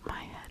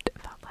 My head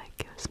felt like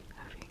it was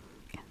moving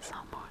in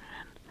slow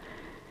motion,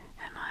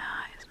 and my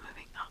eyes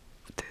moving up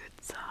through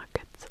its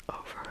sockets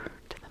over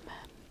to the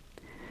men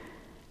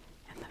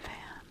in the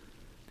van,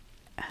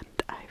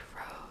 and I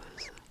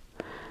froze,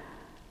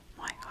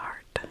 my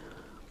heart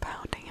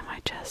pounding in my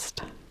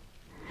chest.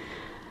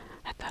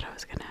 I thought I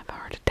was gonna have a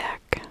heart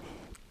attack,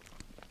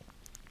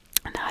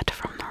 not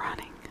from the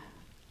running,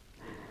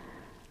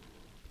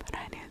 but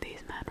I knew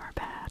these men were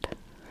bad.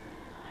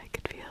 I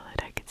could feel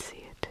it, I could see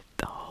it.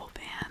 The whole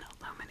van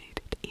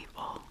illuminated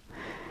evil.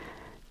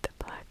 The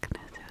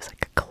blackness, it was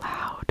like a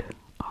cloud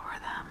over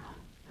them.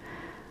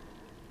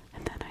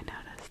 And then I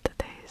noticed that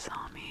they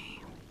saw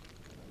me.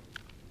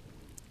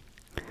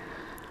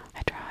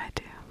 I tried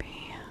to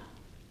be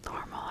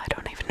normal. I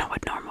don't even know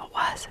what normal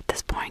was at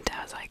this point.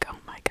 I was like, oh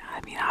my god.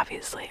 I mean,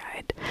 obviously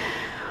I'd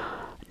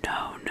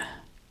known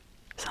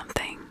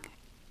something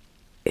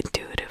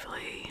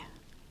intuitively,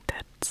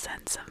 that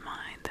sense of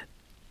mine,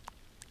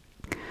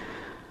 that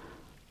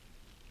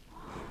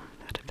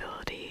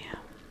ability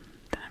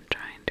that I'm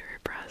trying to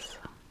repress,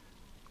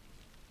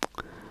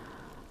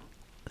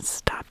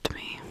 stopped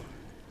me.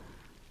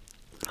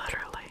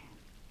 Literally.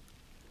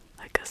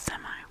 Like a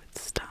semi would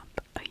stop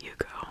a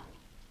Yugo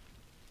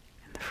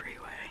in the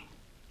freeway,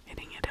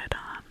 hitting it head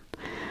on.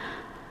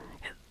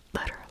 It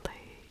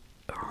literally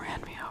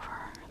ran me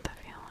over, the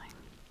feeling.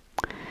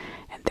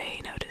 And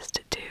they noticed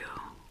it too.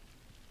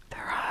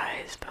 Their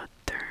eyes both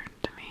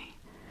turned to me,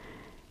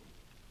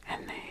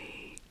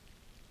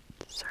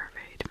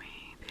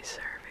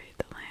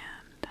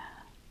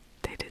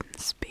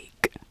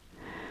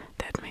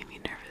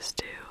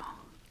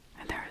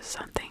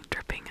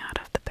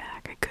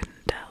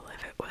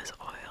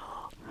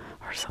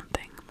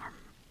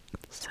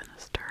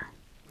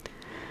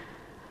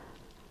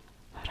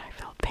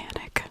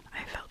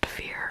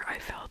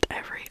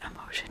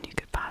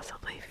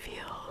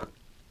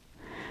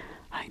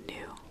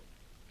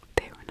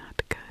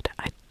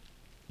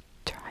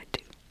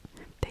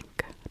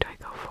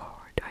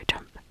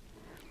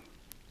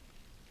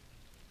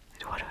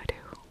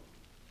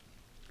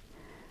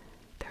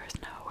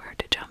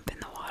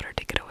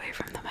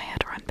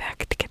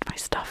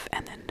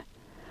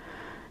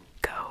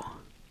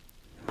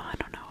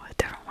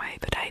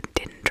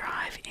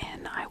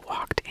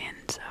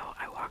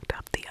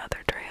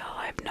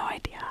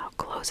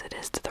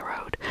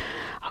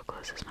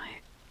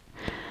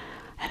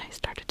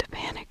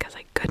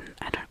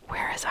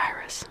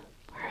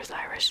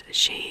 gosh,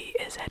 she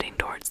is heading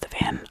towards the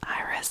van.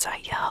 Iris, I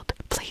yelled.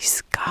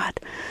 Please, God.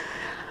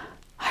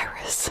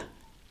 Iris.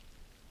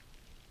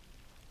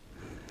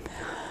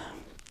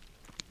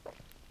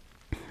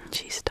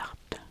 She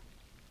stopped.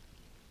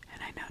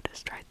 And I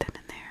noticed right then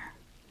and there,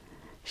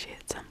 she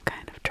had some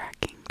kind of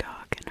tracking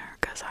dog in her,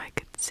 because I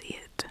could see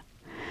it.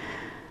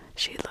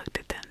 She looked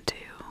at them too.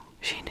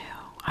 She knew.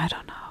 I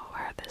don't know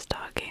where this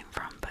dog came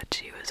from, but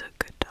she was a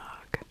good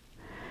dog.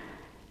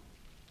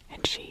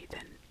 And she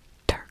then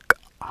took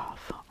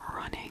off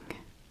running.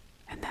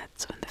 And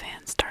that's when the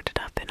van started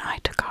up and I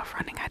took off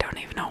running. I don't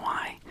even know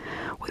why.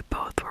 We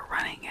both were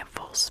running at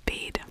full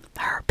speed.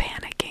 Her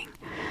panicking,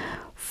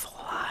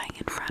 flying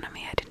in front of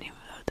me. I didn't even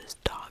know this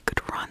dog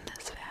could run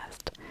this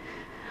fast.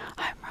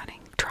 I'm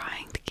running,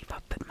 trying to keep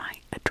up, but my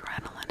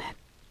adrenaline had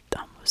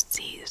almost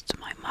seized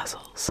my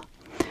muscles.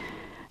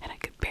 And I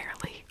could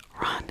barely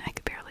run. I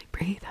could barely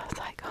breathe. I was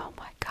like, oh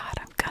my God,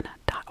 I'm gonna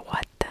die.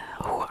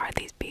 Who are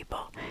these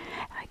people?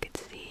 And I could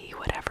see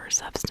whatever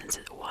substance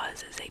it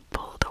was as they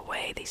pulled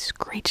away. They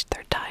screeched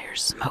their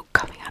tires, smoke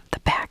coming out of the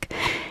back.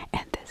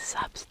 And this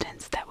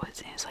substance that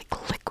it was like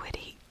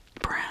liquidy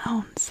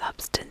brown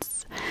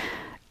substance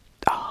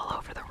all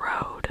over the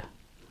road.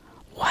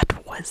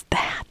 What was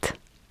that?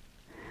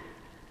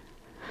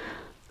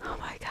 Oh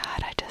my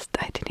God, I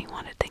didn't even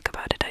want to think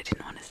about it. I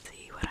didn't want to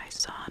see what I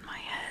saw in my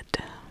head.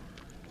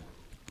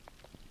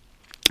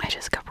 I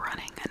just kept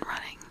running and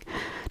running,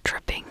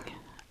 tripping.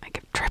 I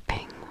kept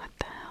tripping. What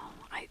the hell?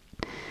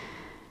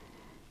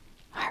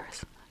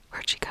 Iris,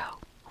 where'd she go?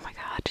 Oh my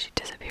God, she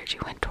disappeared. She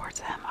went towards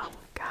them. Oh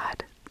my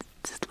God.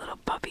 This little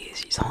puppy,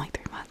 she's only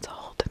 3 months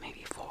old,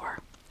 maybe 4.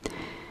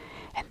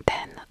 And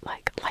then,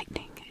 like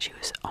lightning, she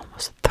was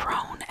almost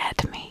thrown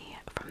at me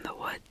from the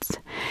woods.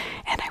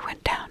 And I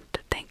went down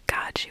to thank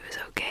God she was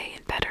okay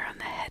and better on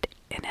the head.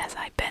 And as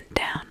I bent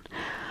down,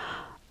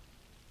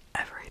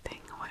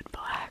 everything went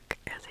black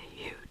as a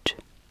huge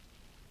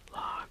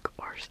log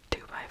or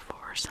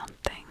 2x4 or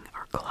something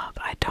or club.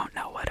 I don't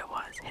know what it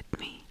was. Hit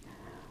me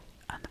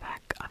on the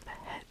back of the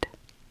head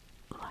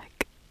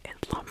like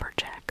a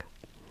lumberjack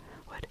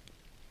would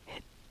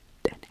hit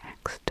an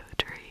axe to a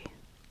tree.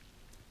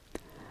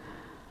 It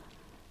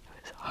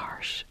was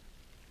harsh,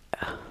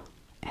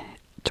 and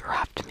it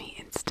dropped me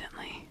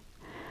instantly.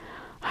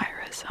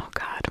 Iris, oh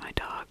God, my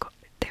dog.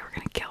 They were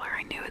gonna kill her.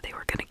 I knew they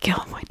were gonna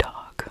kill my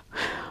dog.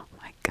 Oh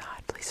my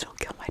God, please don't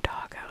kill my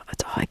dog.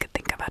 That's all I could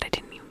think about. I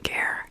didn't even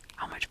care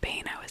how much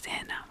pain I was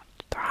in, how much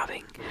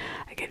throbbing.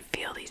 I could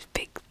feel these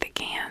big, thick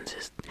hands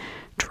just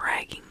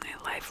dragging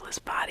my lifeless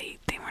body.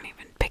 They weren't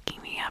even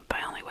picking me up.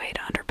 I only weighed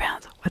 100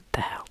 pounds. What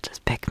the hell?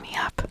 Just pick me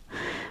up.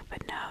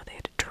 But no, they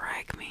had to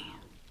drag me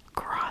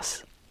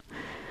across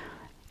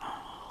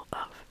all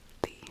of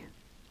the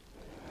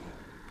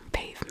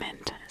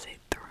pavement as they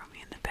threw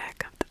me in the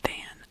back of the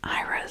van.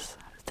 Iris,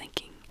 I was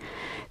thinking,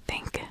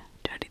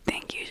 Jody,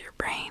 use your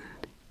brain.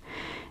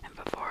 And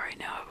before I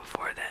know it,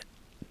 before that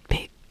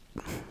big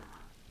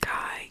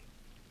guy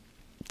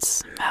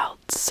smelled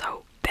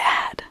so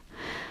bad.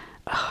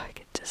 Oh, I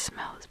could just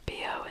smell his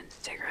BO and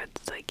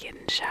cigarettes like he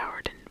hadn't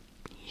showered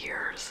in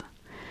years.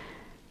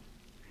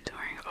 He was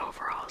wearing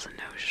overalls and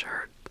no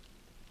shirt.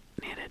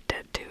 He had a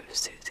tattoo of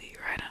Susie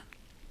right on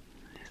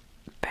his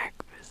back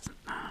of his,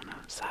 I don't know,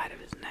 side of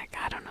his neck.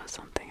 I don't know,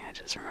 something. I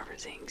just remember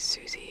seeing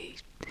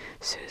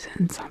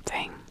Susan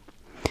something,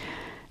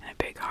 and a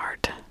big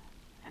heart,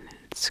 and then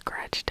it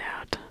scratched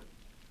out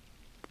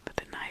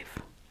with a knife,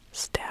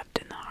 stabbed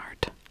in the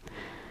heart.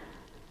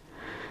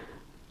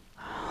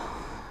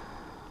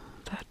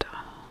 That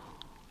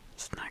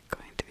it's not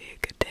going to be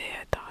a good day,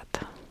 I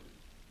thought.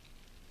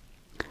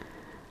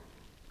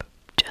 But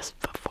just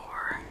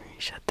before he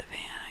shut the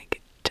van, I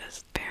could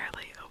just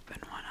barely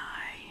open one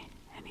eye,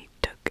 and he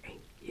took a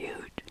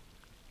huge,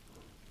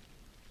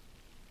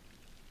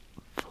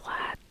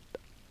 flat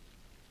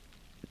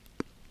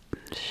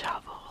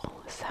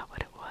shovel. Is that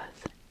what it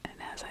was? And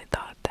as I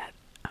thought that,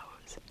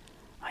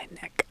 my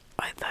neck,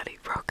 I thought he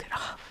broke it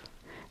off.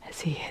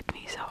 As he hit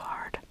me so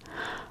hard,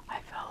 I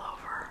fell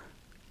over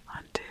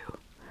onto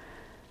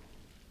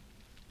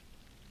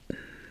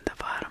the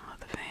bottom of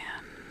the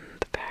van,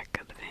 the back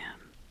of the van,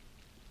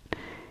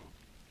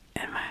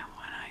 and my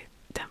one eye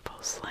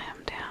temple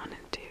slammed down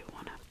into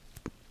one of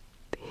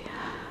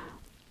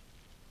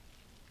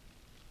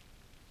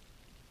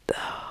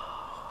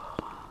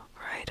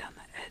right on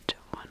the edge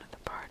of one of the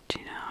parts,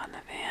 on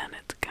the van.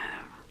 It's kind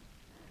of,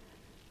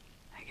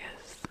 I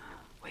guess,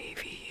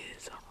 wavy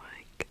is all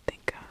I could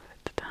think of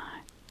at the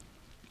time.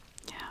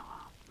 Yeah,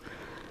 well,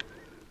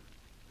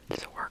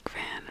 it's a work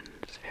van and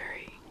it's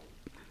very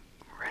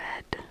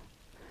red,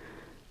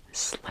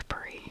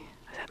 slippery.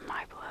 Is that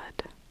my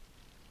blood?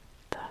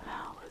 The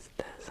hell is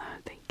this?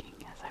 I'm thinking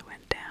as I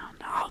went down.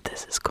 All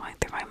this is going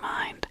through my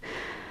mind.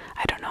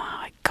 I don't know how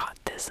I caught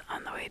this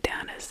on the way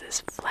down as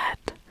this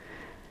flat,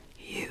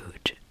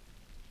 huge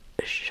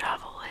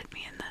shovel hit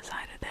me in the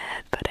side of the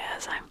head. But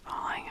as I'm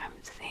falling, I'm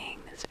seeing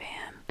this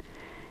van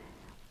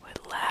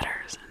with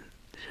ladders and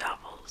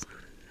shovels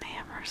and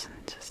hammers,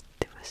 and just,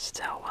 it was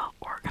so well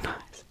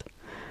organized.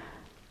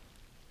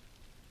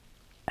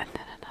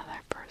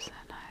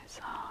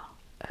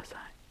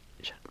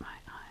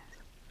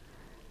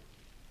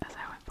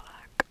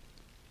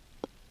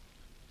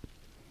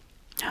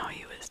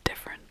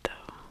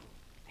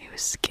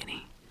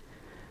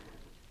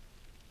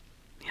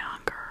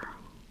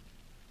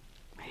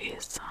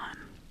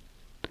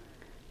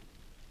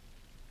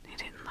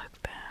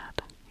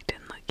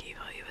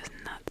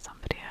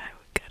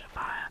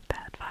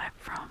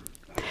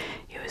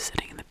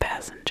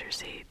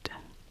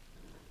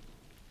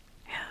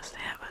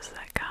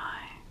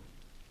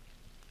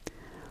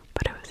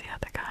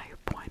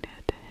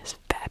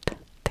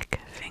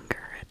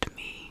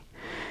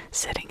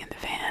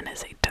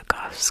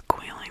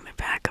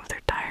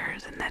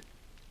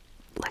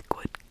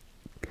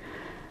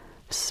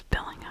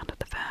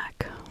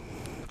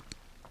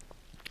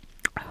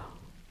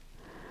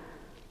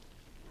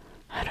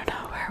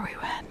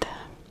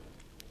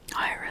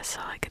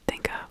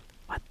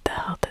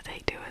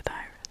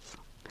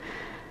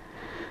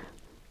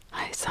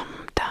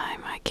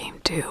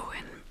 too,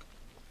 and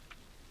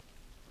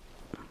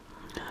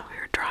we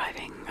were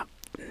driving up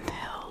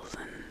hills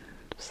and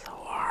so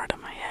hard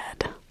on my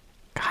head.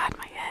 God,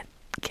 my head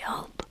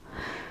killed.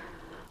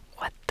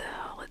 What the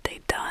hell had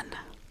they done?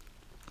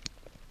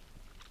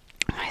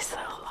 Am I still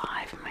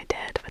alive? Am I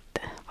dead?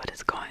 What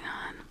is going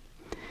on?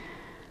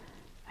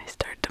 I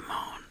start to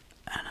moan,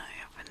 and I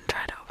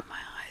try to open my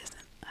eyes,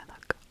 and I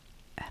look,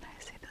 and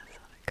I see this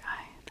other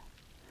guy, and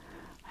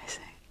I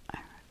say,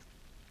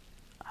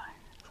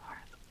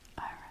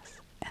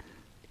 Iris, and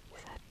he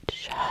said,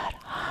 shut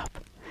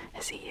up,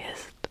 as he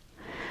hissed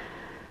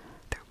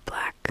through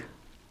black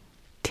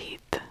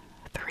teeth,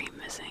 3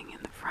 missing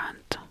in the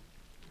front,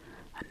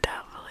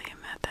 undoubtedly a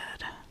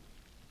method.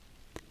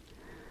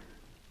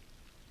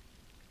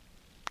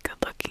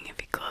 Good looking if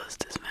he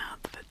closed his mouth,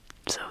 but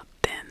so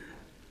thin.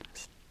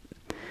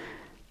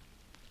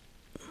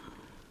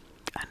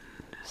 And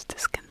it was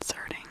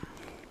disconcerting.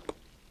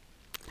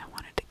 I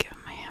wanted to give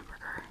him a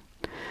hamburger,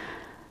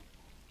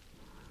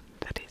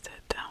 but he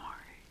said, don't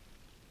worry,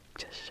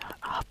 just shut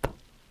up,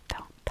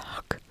 don't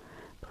talk,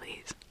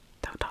 please,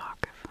 don't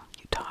talk. If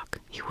you talk,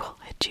 he will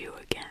hit you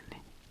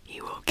again,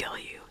 he will kill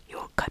you, he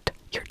will cut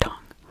your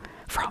tongue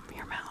from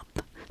your mouth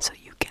so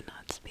you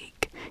cannot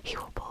speak. He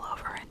will pull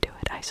over and do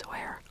it, I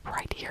swear,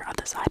 right here on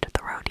the side of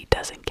the road. He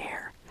doesn't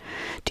care.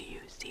 Do you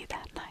see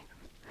that knife?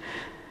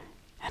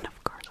 And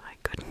of course I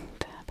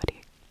couldn't, but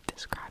he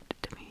described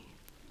it to me.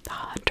 The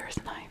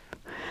hunter's knife.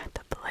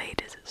 The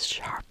blade is as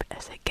sharp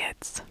as it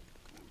gets.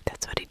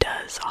 That's what he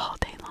does all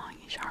day long.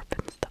 He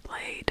sharpens the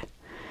blade.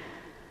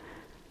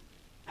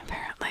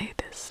 Apparently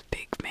this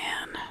big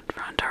man in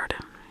front heard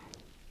him.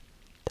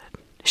 Said,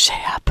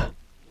 shut up.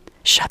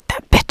 Shut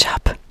that bitch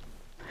up.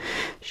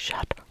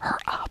 Shut her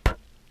up.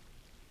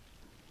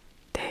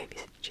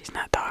 Dave, she's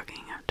not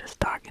talking. I'm just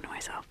talking to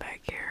myself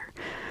back here.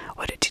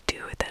 What did you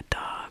do with that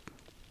dog?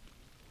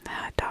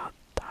 I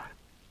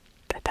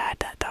tied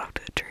that dog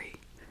to a tree.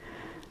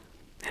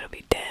 It'll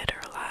be dead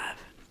or alive.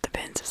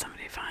 Depends if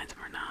somebody finds him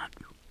or not.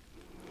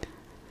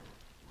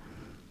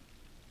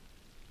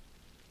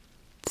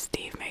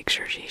 Steve, make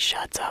sure she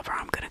shuts up or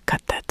I'm gonna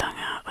cut that tongue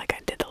out like I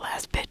did the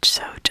last bitch,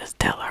 so just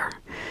tell her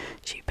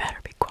she better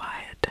be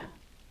quiet.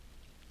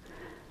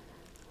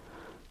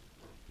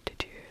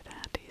 Did you hear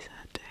that? He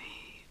said to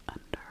me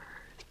under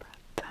his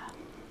breath.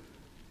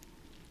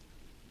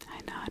 I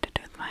nodded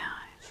with my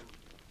eyes.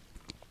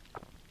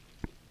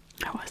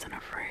 I wasn't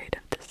afraid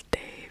of this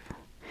Dave.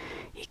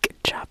 He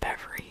could chop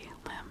every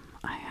limb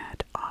I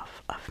had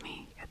off of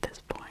me at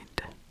this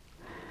point.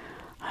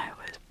 I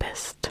was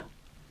pissed.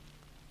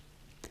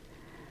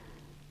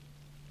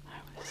 I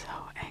was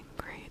so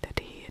angry that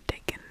he had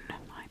taken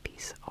my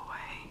piece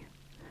away.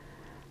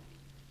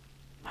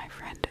 My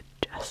friend had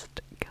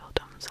just killed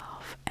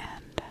himself,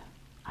 and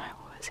I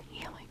was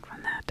healing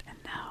from that, and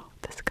now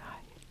this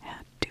guy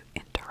had to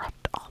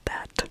interrupt all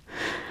that.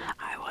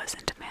 I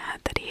wasn't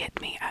mad that he hit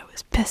me. I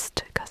was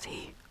pissed because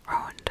he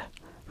ruined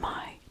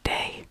my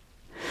day.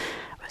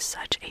 It was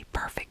such a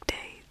perfect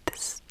day,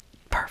 this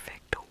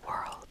perfect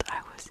world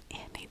I was in.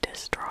 He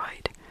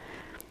destroyed,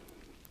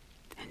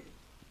 and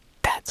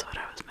that's what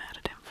I was mad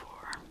at him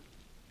for.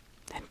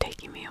 And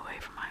taking me away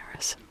from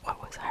Iris.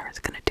 What was Iris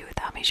gonna do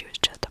without me? She was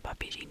just a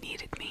puppy. She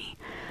needed me.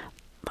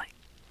 Like,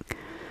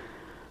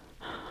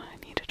 I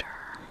needed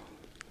her.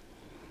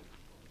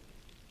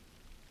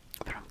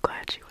 But I'm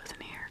glad she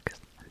wasn't here, because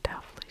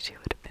undoubtedly she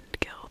would have been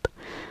killed.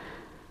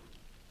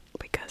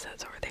 Because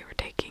that's where they were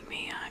taking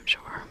me, I'm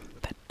sure.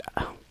 But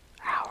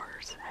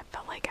hours, it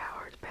felt like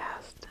hours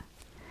passed.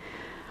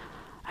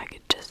 I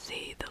could just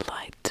see the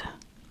light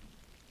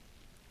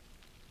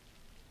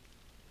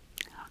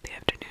of the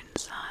afternoon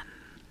sun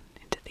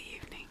into the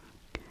evening.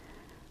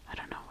 I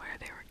don't know where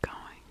they were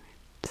going.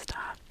 They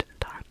stopped and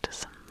talked to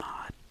some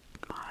Maud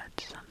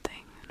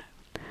something,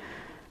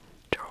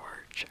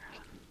 George, or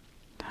something.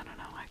 I don't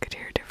know, I could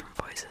hear different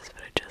voices,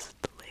 but I just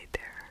laid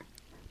there.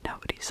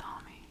 Nobody saw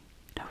me.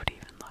 Nobody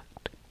even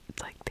looked.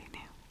 It's like they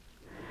knew.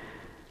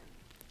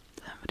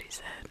 Somebody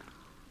said,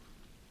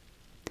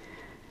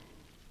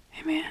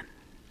 hey man,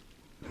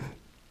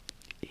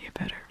 you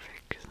better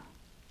fix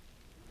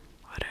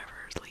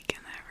whatever's leaking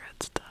that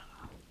red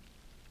stuff.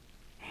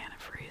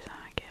 Antifreeze,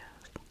 I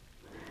guess.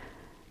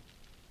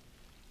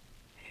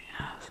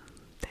 Yes,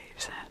 Dave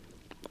said,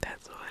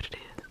 that's what it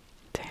is.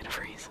 It's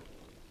antifreeze.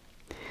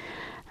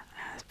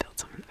 I spilled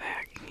some in the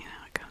bag,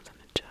 it comes in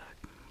a jug.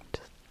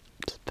 Just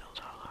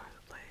spilled all over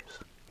the place.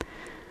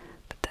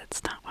 But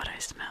that's not what I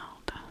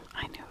smelled.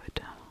 I knew it.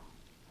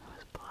 It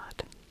was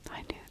blood.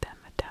 I knew that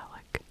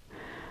metallic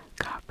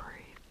copper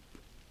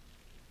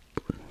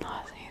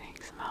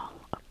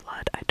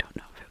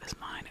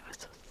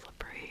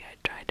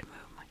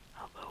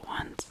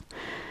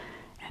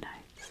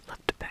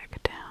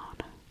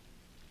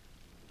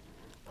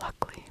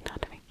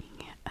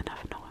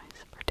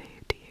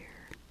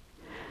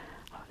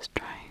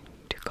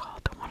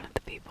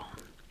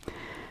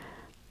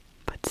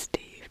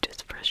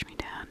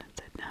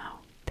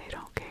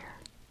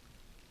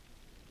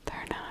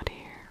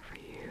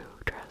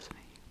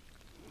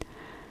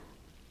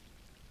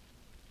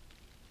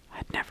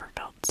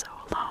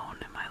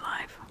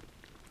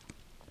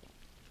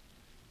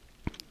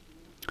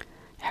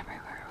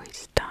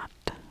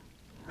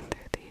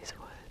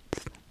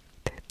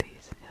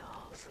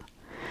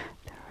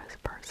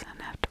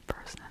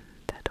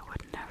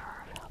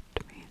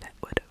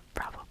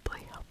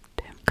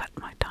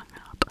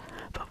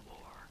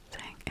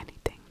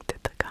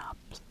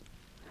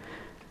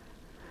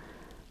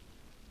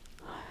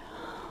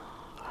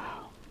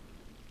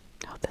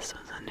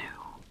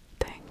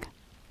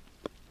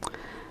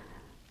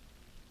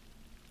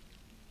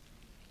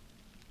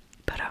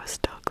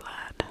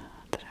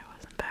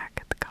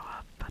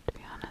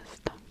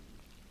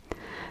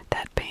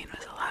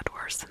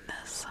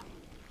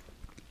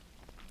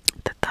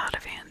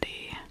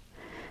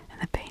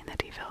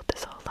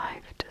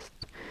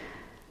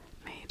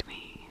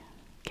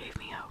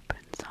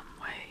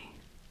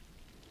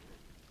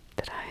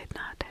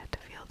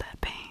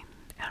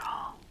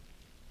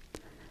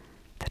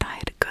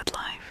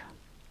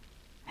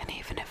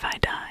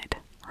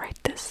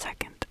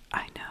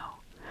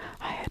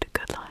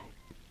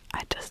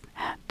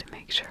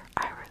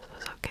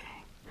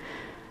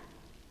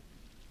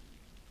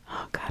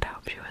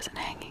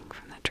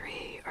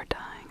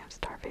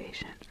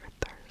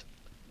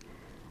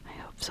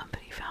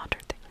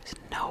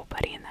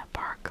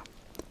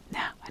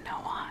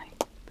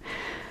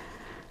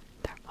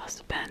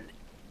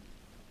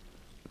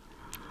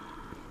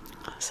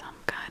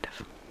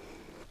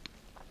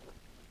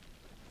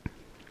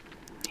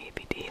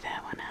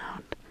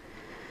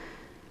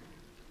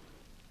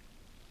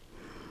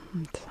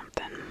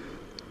something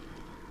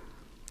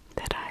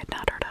that I had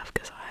not heard of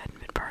because I hadn't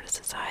been part of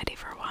society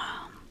for a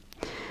while.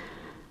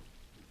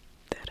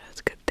 That is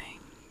a good thing.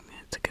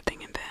 It's a good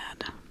thing and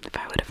bad. If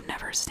I would have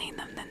never seen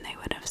them, then they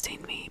would have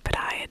seen me. But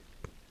I had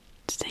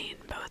seen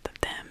both of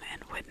them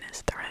and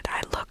witnessed the red.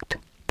 I looked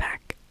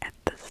back at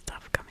the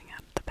stuff coming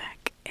out of the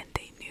back, and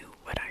they knew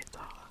what I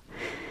saw.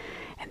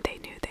 And they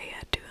knew they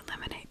had to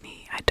eliminate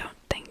me. I don't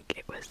think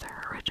it was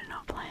their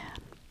original plan.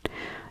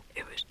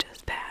 It was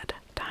just bad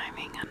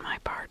timing on my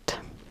part.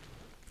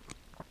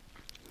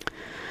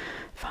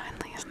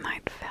 Finally, as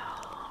night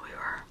fell, we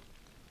were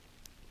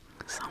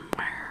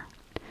somewhere.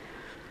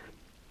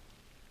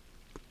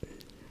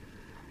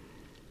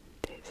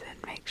 Dave said,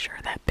 make sure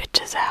that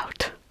bitch is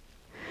out.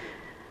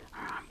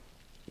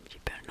 You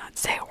better not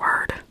say a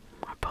word.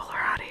 I'll pull her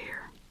out of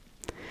here.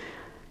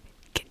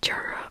 Get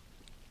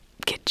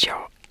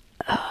your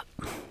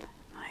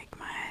like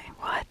my,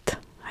 what?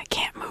 I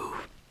can't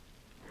move.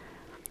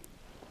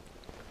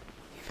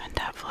 Even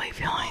definitely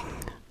feeling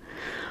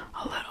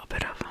a little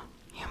bit of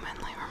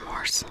humanly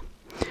remorse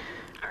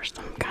or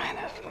some kind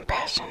of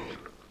compassion.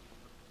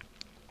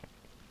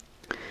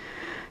 I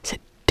said,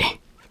 Dave,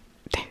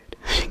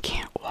 she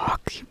can't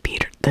walk. You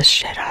beat the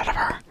shit out of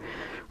her.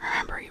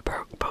 Remember, you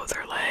broke both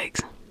her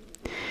legs.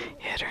 You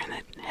hit her in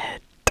the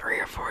head 3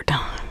 or 4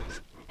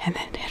 times, and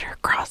then hit her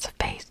across the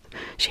face.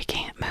 She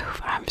can't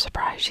move. I'm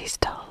surprised she's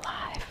still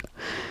alive.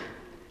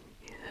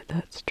 He said,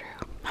 that's true.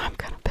 I'm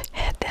gonna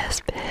behead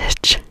this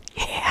bitch.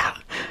 Yeah,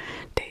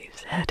 Dave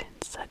said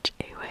in such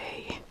a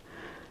way.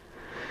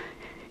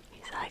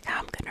 He's like,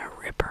 I'm gonna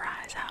rip her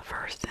eyes out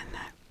first, and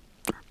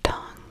then her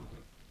tongue,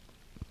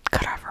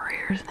 cut off her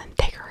ears, and then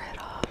take her head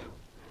off.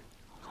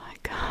 Oh my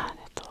God,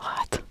 it's a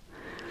lot.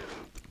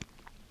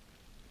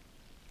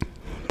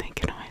 I'm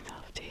thinking to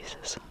myself,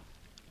 Jesus.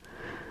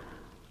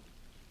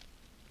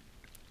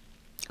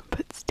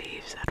 But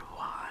Steve said,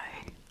 why?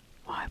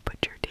 Why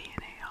put your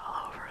DNA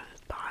all over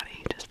this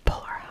body? Just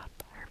pull her out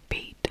by her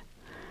feet.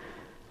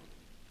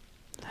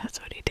 That's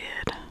what he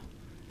did.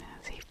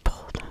 As he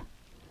pulled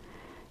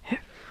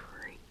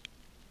every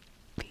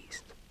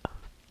piece of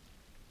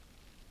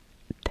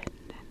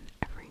tendon,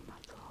 every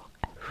muscle,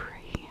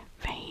 every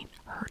vein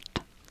hurt,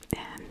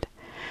 and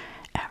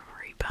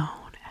every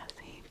bone as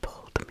he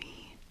pulled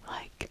me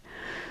like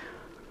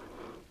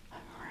a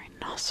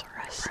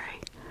rhinoceros.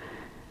 Right?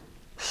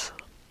 So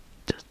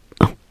just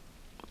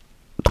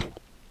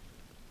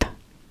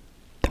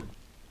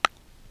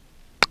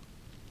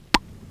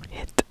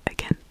hit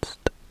against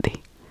the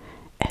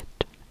edge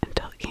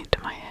until it came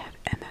to my head,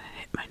 and then it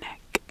hit my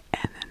neck,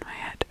 and then my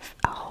head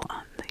fell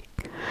on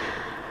the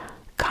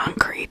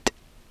concrete.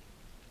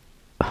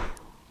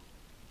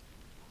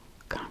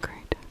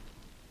 Concrete.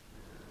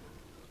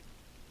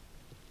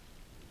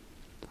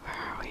 Where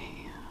are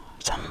we?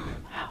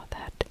 Somehow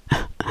that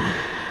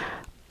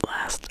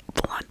last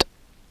blunt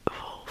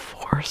full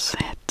force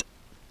hit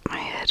my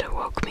head,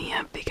 woke me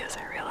up because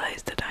I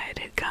realized that I had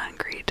hit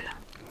concrete.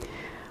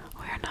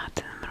 We are not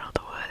in the middle of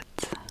the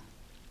woods.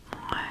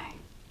 Why?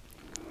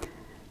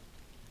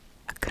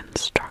 A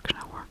construction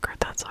worker,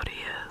 that's what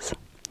he is.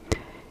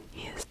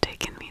 He has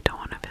taken me to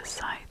one of his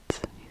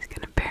sites. He's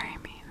gonna bury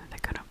me, and they're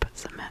gonna put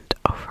cement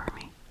over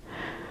me.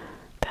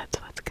 That's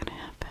what's gonna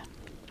happen.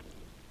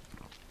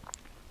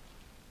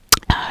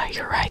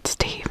 You're right,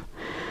 Steve.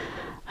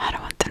 I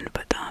don't want them to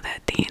put all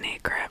that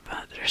DNA crap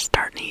they're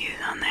starting to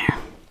use on there.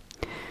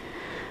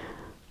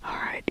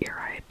 Alright, you're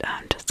right.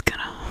 I'm just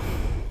gonna,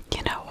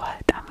 you know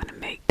what? I'm gonna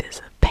make this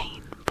a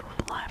painful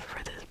life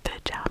for this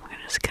bitch. I'm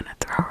just gonna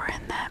throw her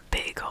in that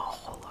big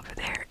hole over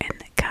there, and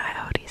the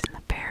coyotes and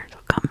the bears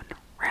will come and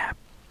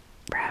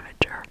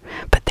ravage her.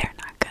 But they're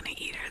not gonna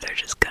eat her. They're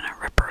just gonna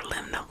rip her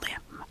limb to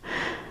limb.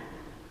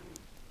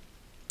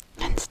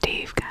 And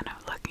Steve kind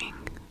of looking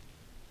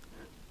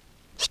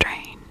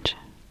strange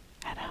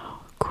at how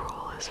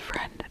cruel his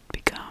friend had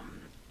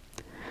become.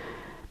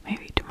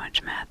 Maybe too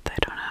much meth, I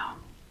don't know.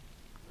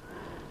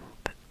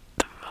 But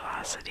the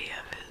velocity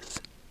of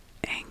his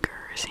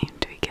anger seemed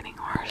to be getting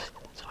worse.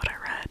 That's what I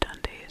read on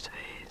Dave's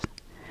face.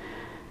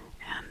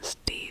 And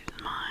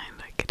Steve's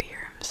mind, I could hear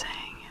him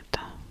saying it.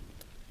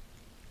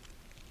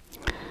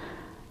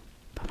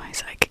 But my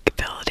psychic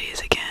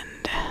abilities again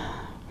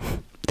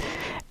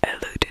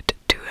eluded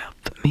to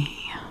help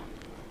me.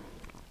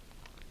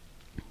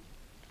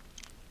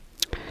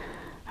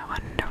 I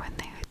wonder when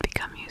they would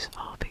become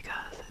useful,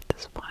 because at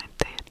this point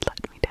they had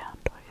let me down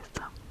twice.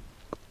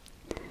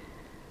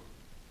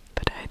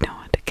 But I had no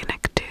one to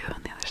connect to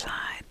on the other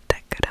side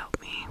that could help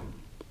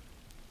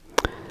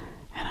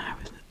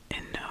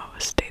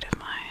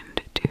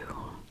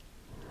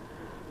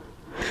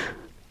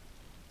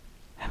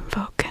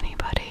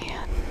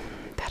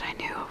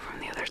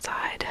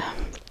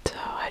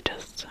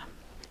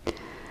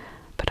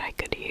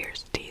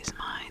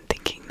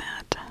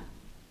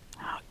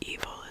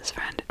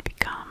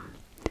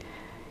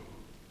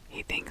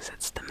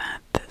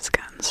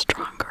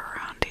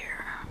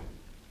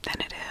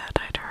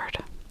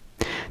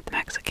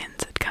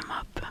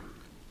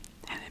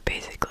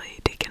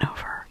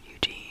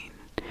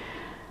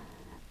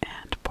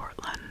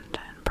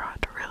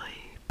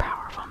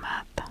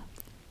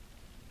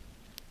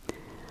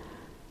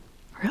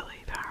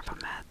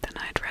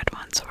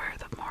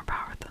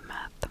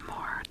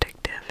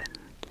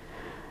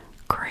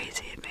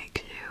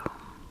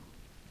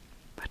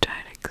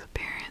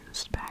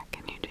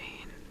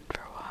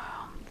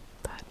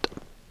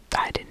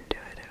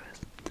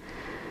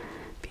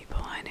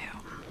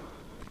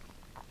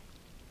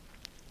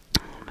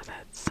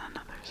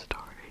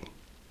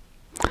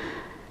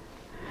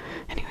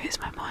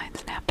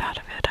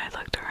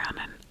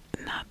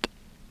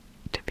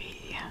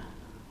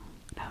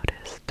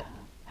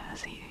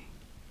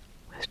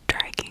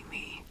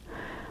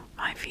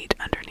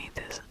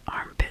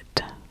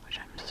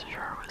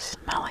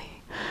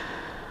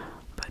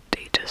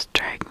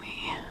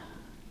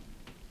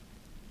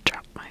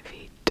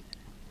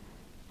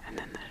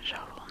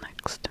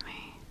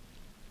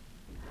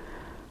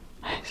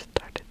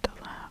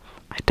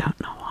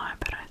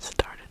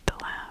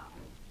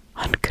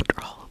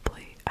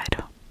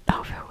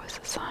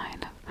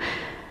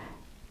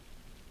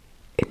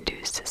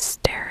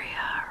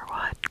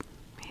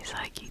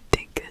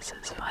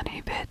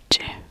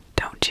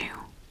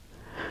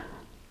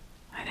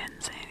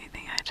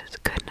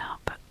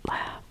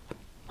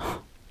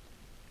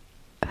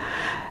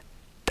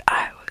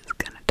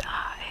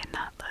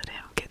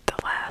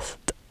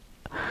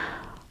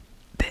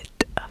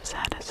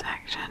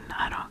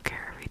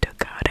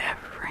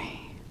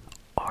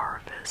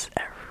nose,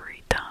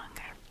 every tongue,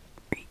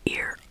 every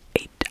ear.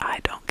 I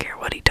don't care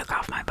what he took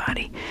off my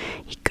body.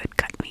 He could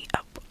cut me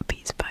up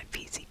piece by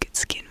piece. He could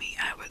skin me.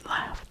 I would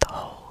laugh the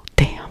whole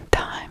damn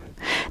time.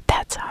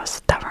 That's how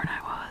stubborn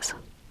I was.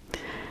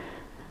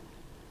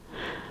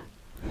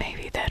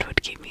 Maybe that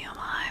would keep me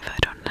alive. I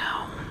don't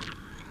know.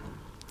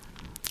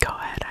 Go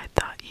ahead, I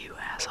thought, you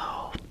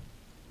asshole.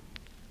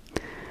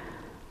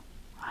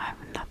 I have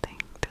nothing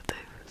to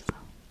lose.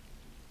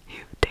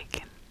 You've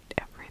taken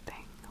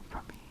everything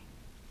from me.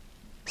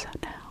 So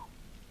now,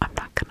 I'm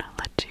not gonna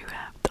let you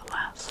have the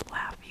last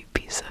laugh, you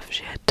piece of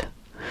shit.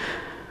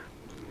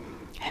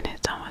 And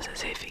it's almost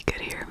as if he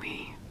could hear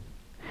me.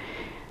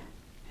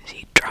 As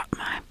he dropped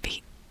my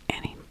feet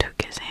and he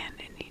took his hand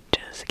and he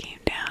just came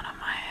down on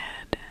my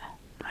head.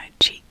 My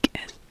cheek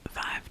as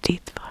 5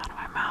 teeth fell out of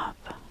my mouth.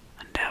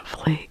 And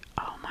definitely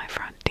all my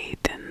front teeth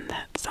and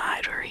that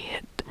side where he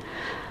hit.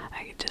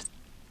 I could just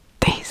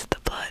taste the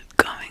blood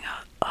coming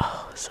out.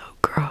 Oh, so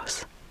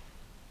gross.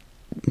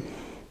 It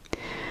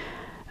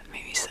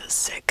made me so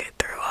sick I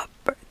threw up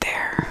right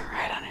there,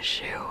 right on his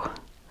shoe.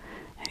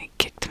 And he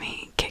kicked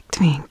me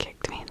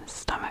in the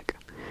stomach.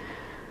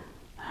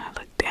 And I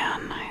looked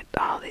down and I had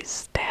all these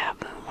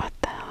stabs and what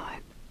the hell,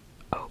 like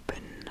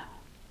open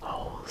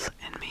holes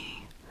in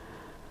me.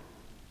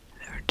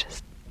 They were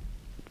just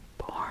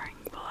pouring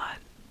blood.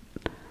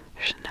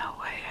 There's no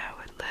way I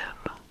would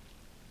live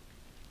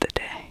the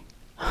day.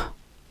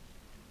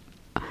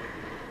 But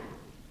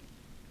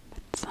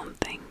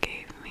something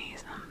gave me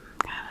some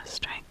kind of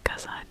strength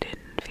because I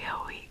didn't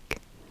feel weak.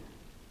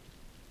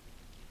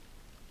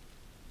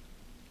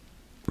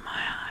 My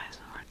eyes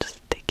were just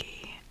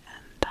sticky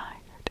and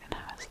tired and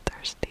I was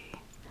thirsty.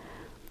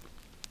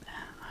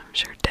 And I'm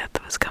sure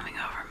death was coming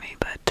over me,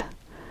 but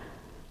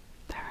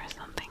there was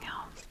something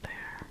else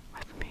there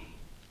with me.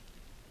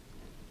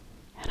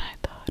 And I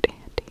thought,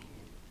 Andy,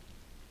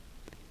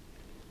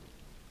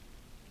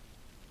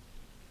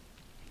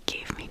 it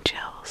gave me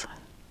chills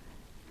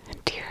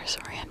and tears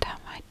ran down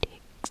my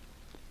cheeks.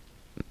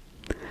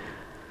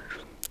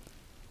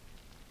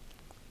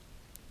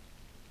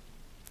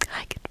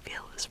 I could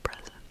feel his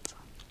presence.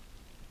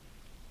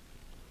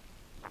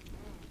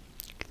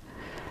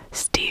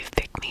 Steve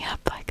picked me up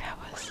like I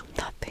was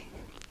nothing.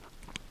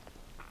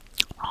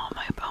 All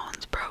my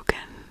bones broken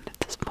at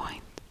this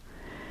point.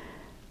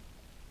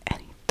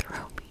 And he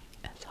threw me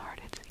as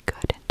hard as he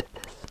could into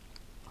this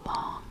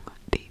long,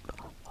 deep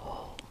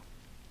hole.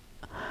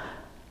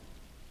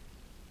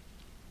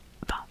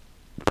 About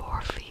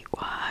 4 feet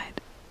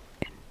wide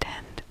and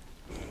 10,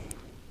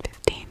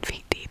 15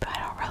 feet deep. I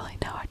don't really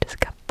know. I just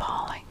kept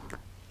falling.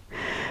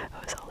 It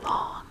was a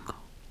long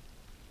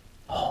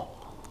hole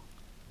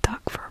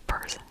dug for a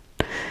person.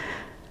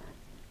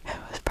 It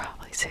was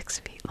probably 6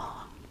 feet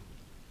long.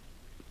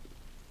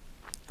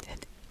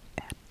 It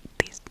had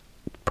these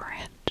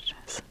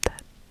branches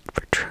that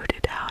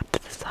protruded out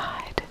to the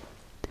side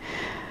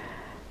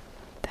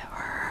that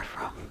were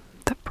from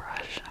the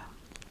brush,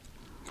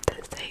 the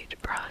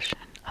sagebrush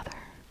and other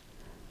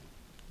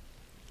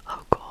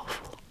local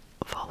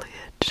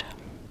foliage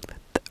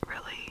with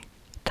really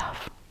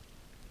tough,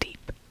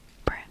 deep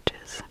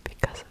branches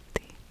because of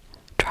the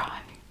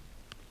dry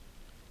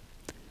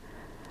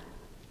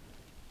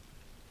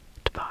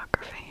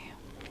topography.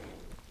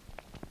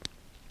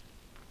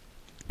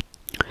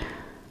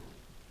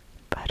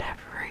 But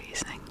every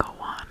single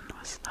one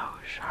was so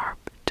sharp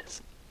it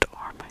just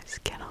tore my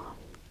skin off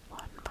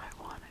one by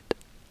one.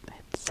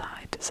 It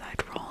side to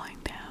side rolling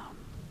down.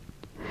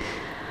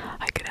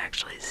 I could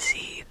actually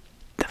see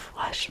the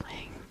flesh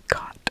being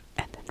caught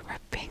and then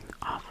ripping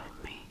off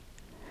of me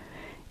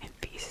in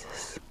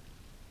pieces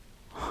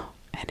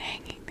and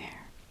hanging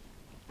there.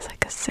 It's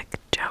like a sick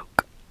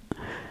joke.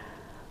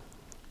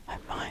 I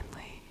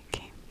finally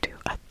came to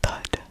a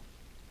thud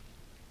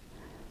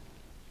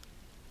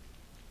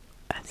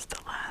as the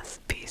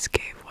last piece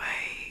gave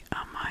way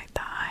on my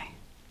thigh.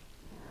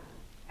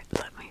 It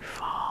let me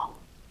fall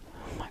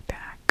on my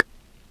back.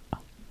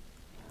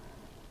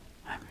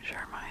 I'm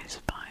sure my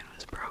spine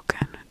was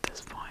broken at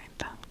this point.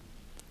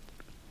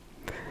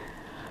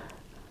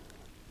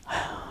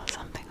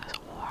 Something was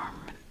warm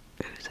and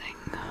oozing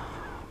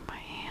my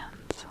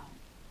hands.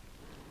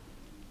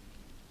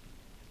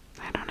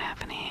 I don't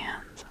have any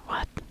hands.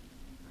 What?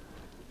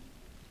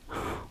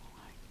 Oh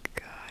my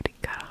god, he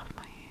cut off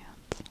my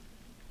hands.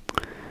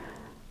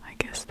 I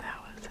guess that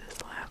was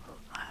his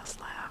last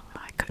laugh.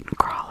 I couldn't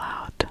crawl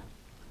out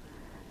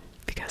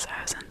because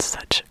I was in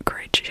such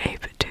great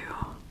shape to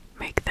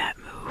make that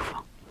move.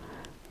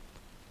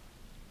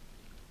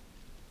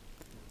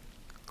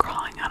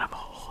 Crawling out of a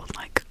hole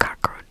like a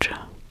cockroach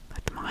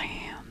with my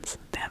hands.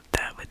 That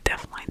would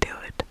definitely do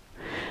it.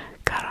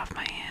 Cut off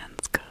my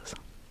hands because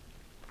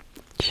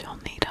she'll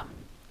need them.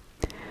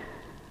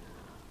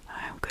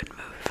 I could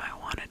move if I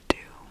wanted to,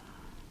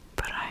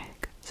 but I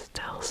could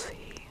still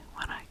see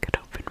when I could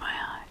open my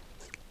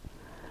eyes.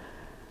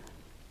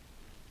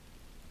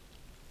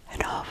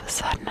 And all of a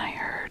sudden I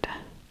heard,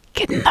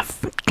 "Get in the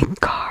fucking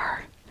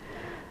car!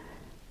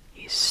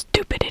 You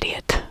stupid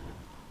idiot!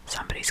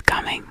 Somebody's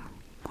coming.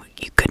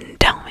 You couldn't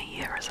tell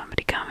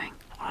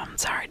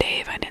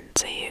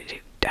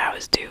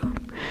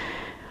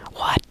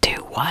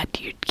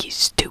What? You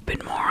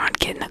stupid moron,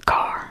 get in the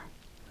car.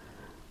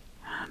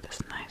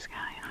 This nice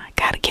guy. I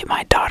gotta get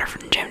my daughter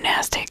from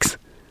gymnastics.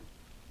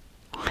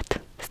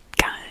 What? This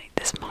guy,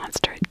 this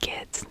monster at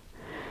kids.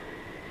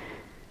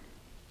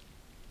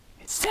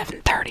 It's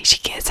 7:30. She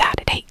gets out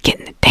at 8. Get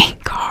in the dang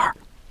car.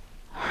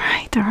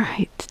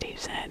 Alright, Steve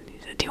said. He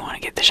said, do you want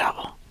to get the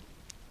shovel?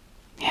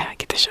 Yeah,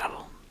 get the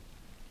shovel.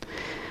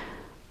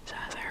 So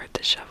as I heard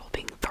the shovel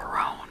being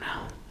thrown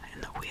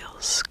and the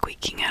wheels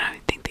squeaking, and I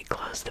think they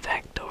closed the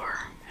back door,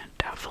 and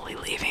doubtfully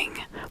leaving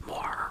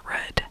more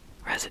red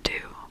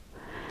residue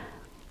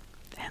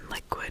and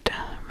liquid.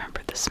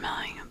 Remember the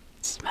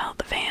smell of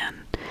the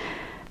van.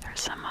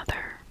 There's some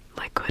other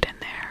liquid in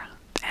there,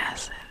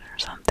 acid or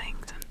something,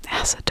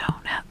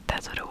 acetone.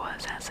 That's what it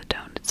was,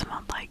 acetone. It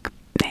smelled like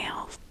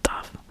nail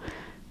stuff.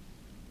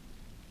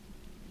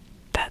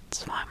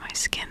 That's why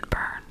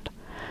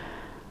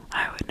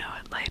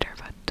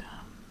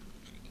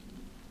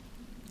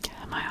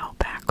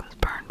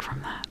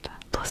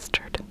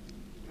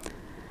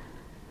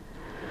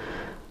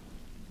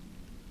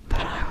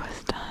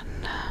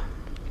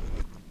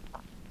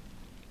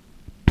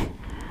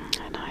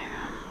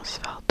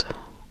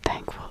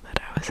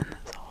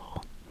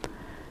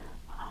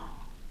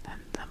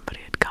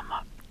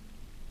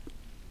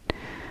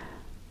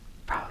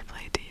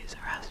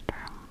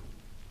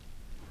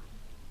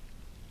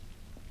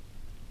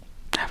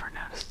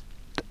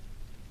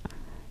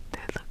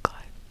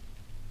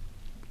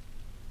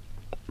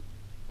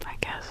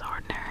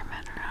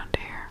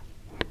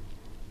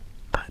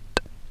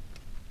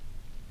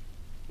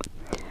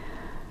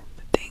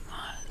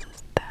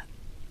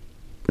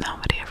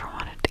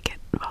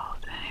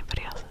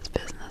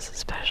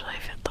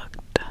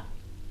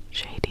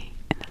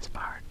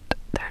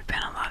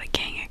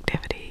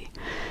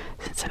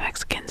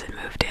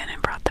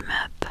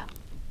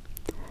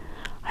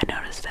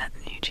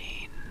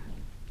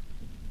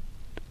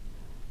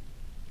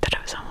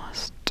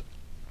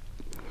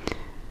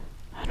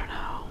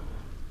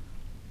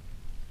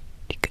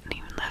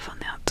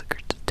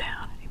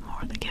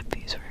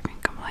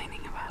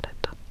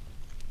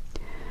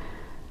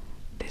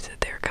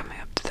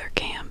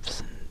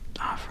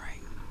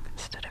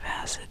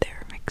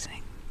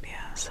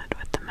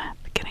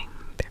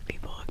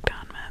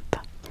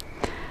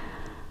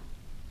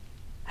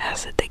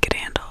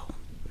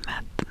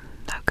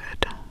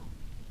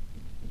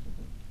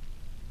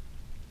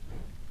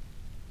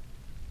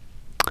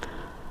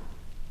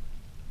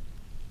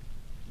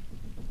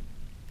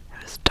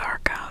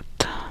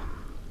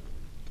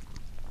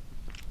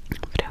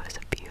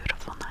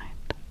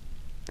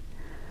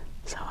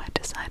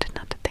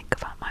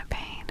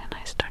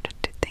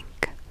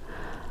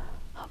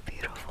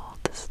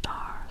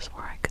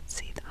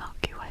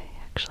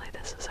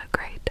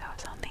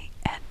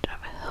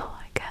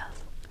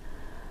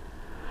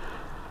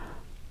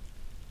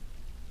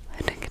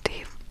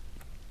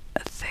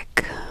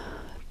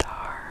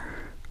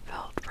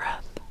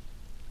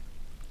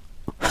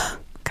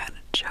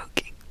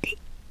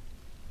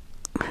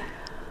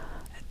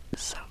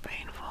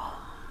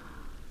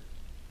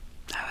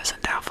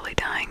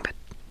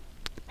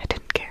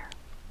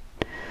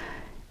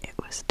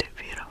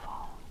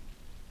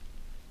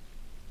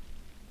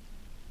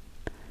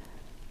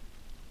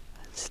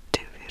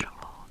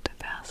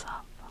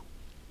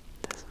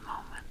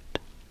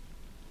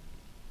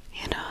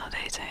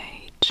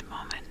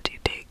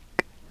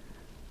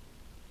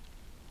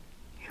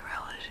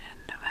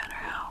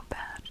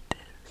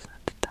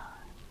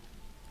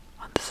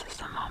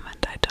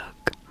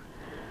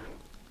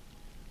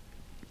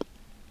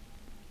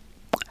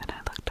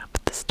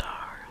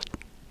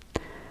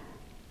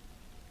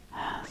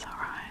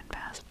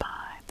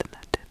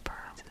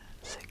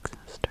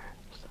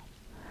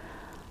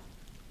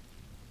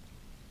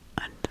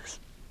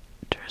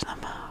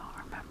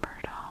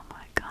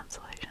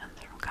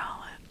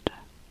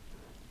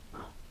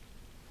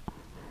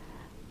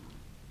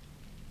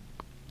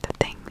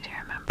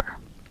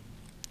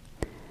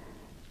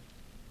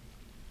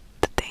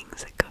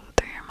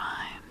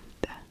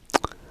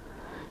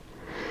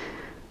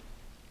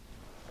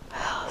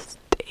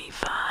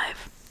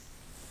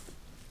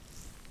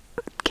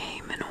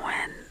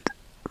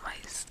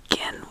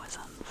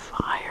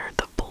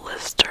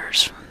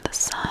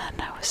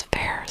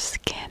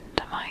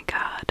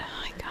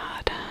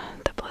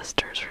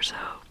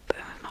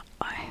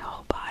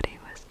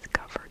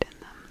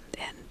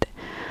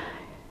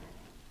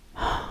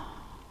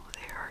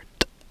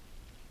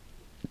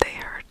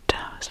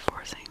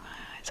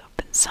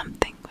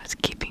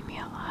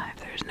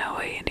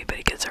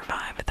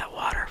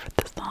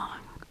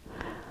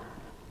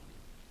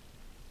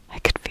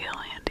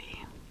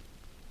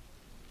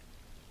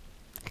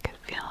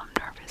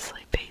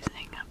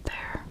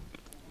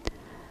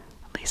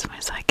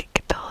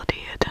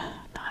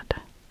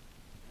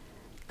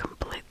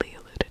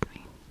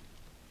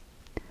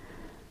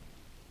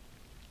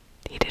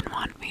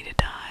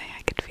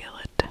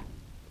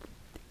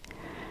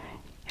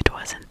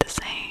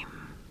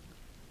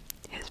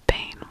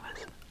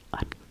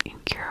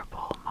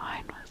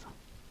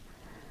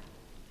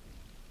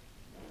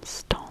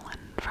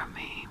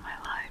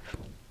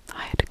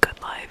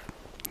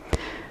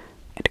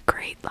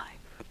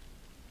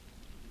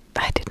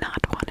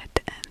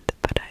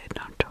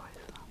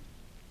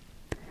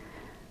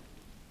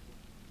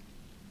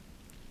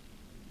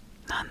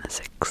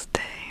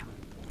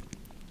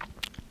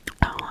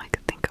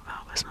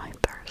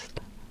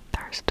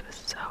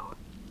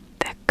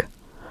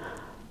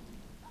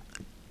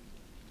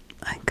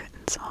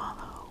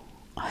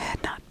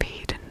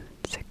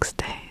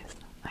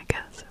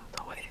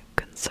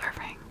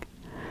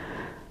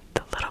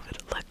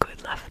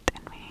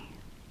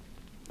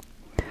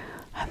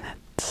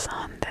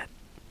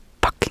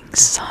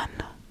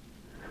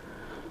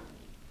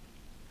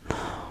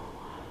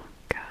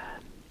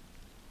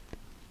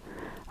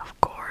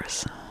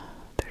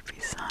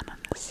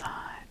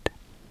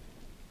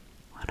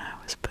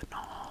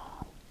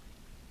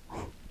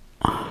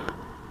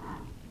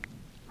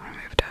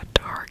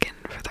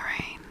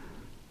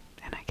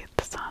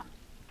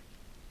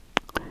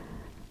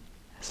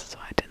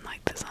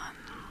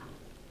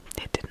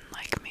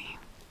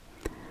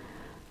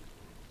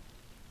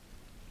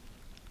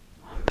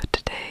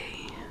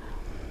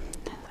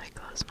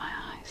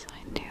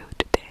I knew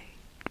today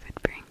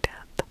would bring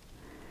death,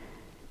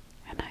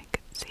 and I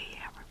could see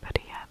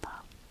everybody I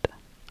loved,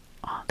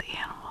 all the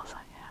animals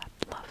I had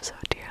loved so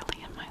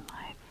dearly in my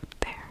life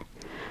there.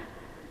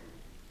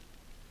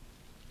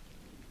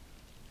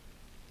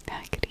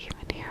 I could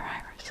even hear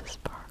irises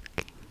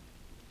barking,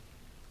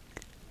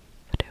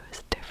 but it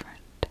was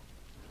different.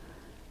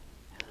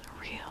 It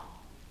was real.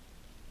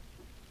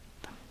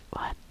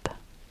 What?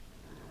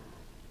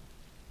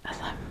 As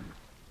I'm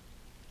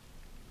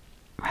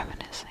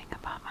reminiscing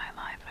about my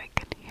life, I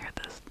could hear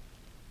this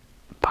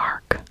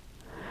bark,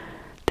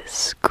 this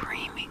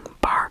screaming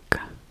bark.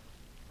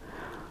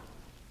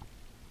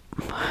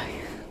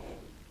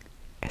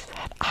 Is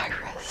that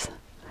Iris?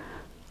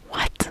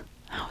 What?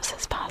 How is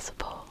this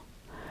possible?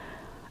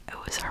 It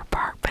was her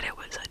bark, but it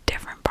was a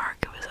different bark.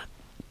 It was a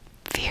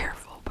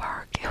fearful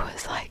bark. It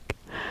was like,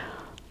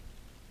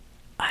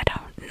 I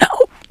don't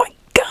know. My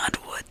God,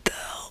 what the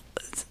hell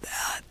is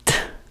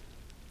that?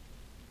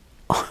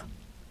 Oh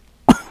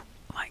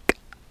my God.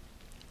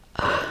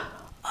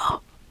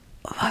 Oh,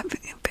 I'm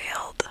being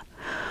impaled.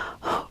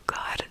 Oh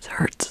God, it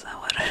hurts. I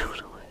don't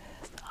know what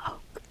it is. Oh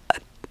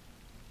God.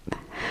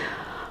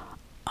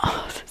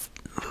 Oh, this is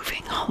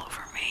moving all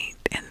over me.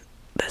 And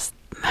this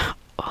mouth.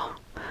 Oh,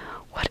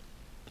 what?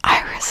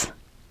 Iris?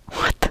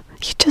 What?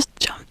 You just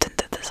jumped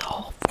into this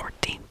hole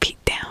 14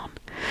 feet down.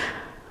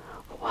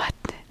 What?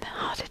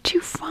 How did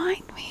you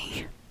find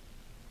me?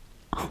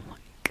 Oh my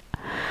God.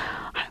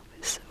 I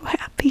was so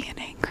happy and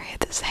angry at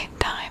the same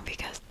time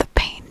because the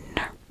pain in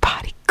her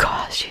body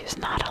caused. She was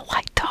not a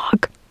light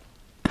dog.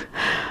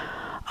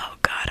 Oh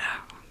God, I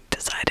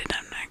decided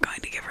I'm not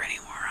going to give her any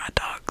more hot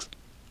dogs.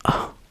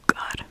 Oh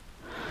God.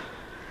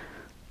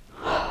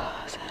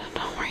 I said,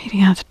 no more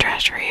eating out the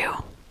trash for you.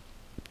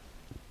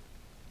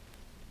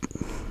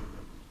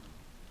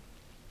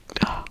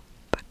 Oh,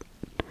 but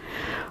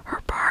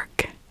her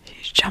bark,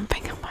 she's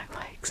jumping on my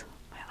legs.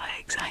 My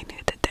legs, I knew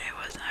that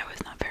I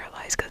was not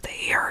paralyzed because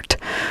they hurt.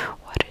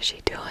 What is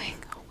she doing?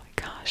 Oh my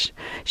gosh.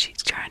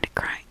 She's trying to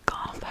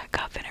crawl back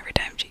up, and every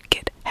time she'd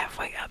get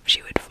halfway up,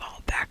 she would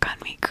fall back on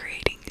me,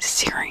 creating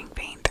searing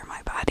pain through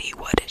my body.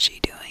 What is she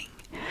doing?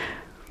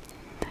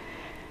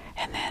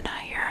 And then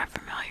I hear a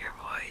familiar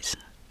voice.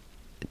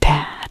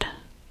 Dad.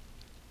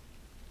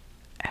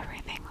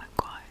 Everything went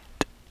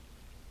quiet.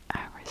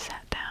 Iris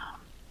sat down.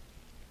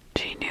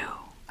 She knew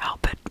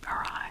help had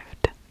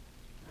arrived.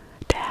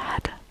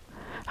 Dad,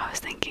 I was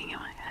thinking in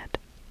my head.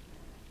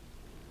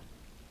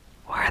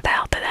 Where the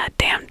hell did that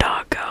damn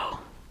dog go?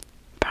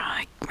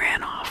 Probably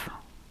ran off.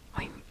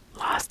 We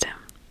lost him.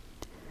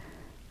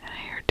 And I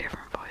hear a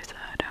different voice.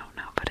 I don't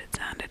know, but it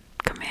sounded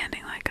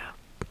commanding, like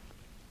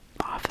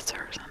a officer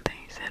or something.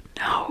 He said,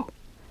 no,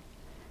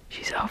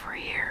 she's over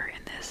here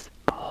in this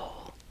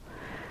bowl.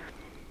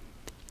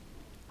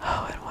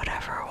 Oh, and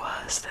whatever it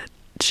was that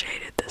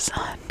shaded the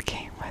sun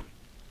came with.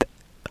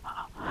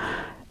 Oh,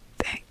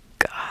 thank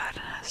God,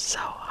 it was so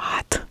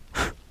hot.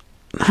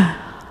 That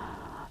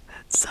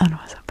sun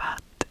was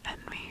about to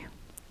end me.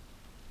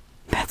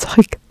 That's all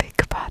I could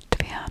think about, to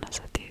be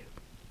honest with you.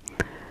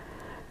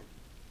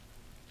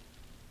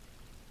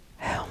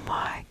 Oh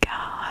my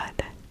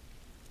God.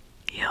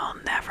 You'll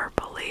never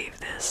believe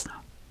this.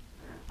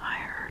 I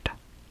heard.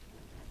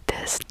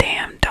 This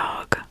damn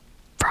dog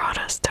brought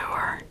us to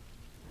her.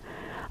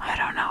 I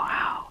don't know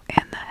how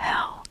in the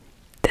hell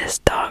this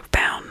dog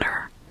found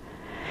her.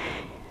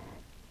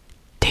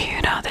 Do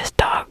you know this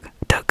dog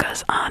took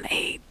us on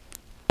a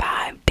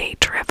 5-day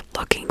trip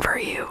looking for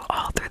you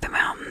all through the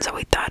mountains, and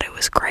we thought it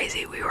was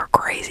crazy. We were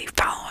crazy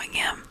following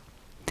him.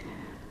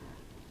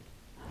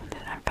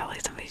 Then I felt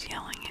like somebody's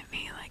yelling at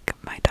me like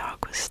my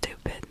dog was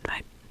stupid.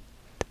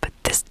 But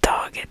this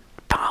dog had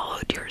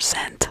followed your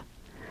scent.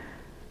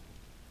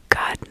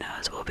 God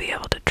knows we'll be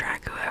able to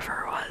track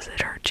whoever it was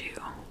that hurt you.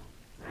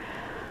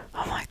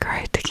 I'm like,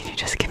 great, can you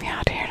just get me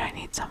out here and I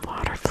need some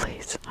water,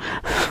 please?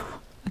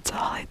 That's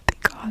all I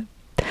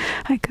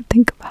could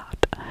think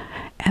about.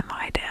 And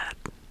my dad.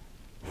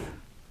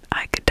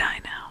 I could die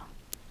now.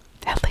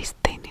 At least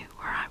they knew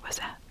where I was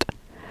at.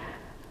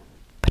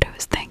 But it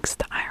was thanks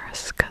to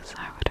Iris, because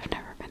I would have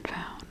never been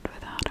found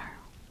without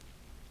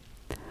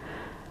her.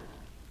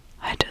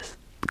 I just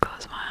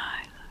closed my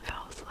eyes and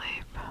fell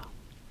asleep.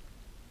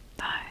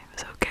 I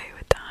was okay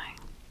with dying.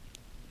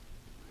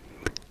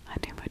 I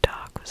knew my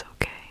dog was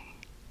okay.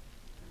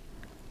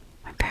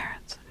 My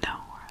parents would know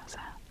where I was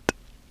at.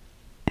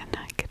 And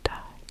I could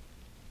die.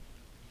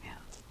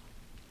 Yes.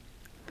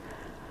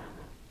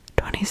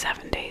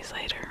 27 days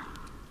later.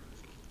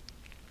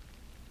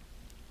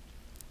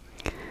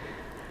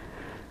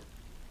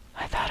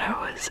 I thought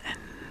I was in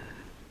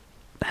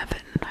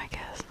heaven, I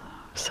guess.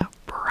 So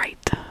bright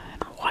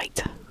and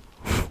white.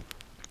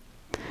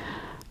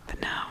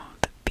 But now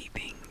the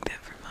beeping, the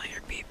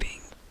familiar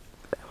beeping,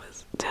 that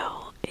was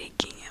still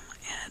aching in my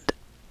head.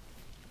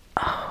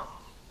 Oh,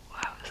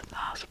 I was in the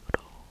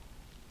hospital.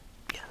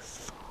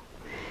 Yes.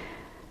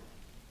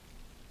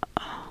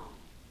 Oh.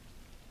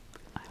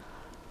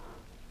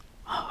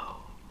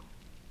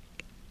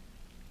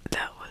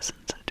 That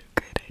wasn't such a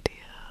great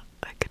idea.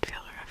 I could feel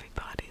her heavy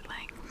body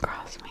laying across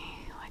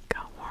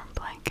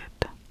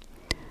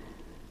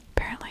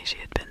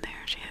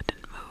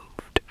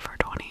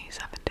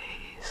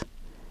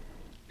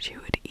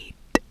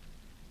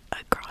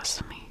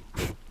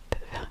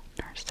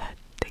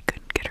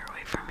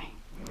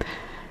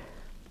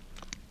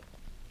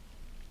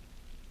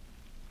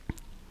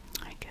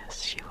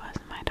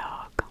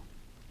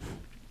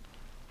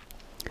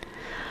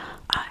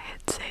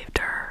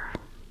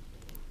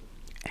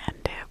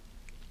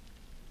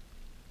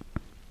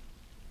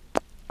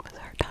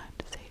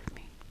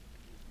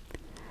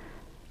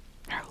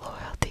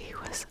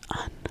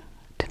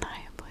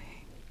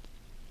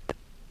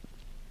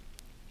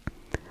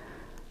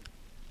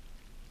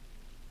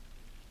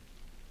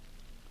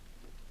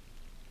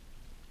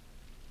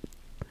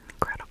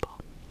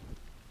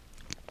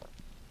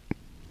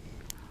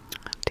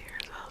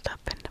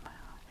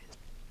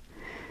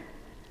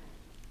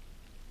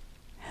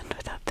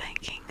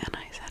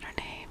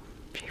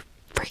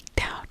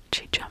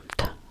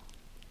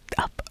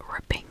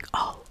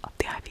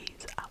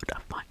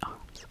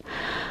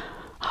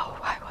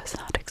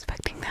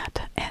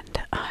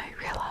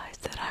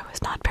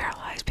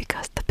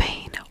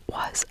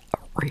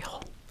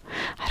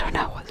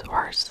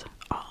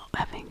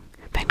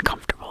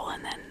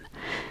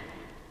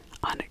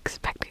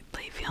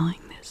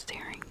feeling this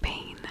searing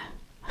pain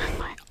in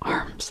my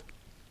arms.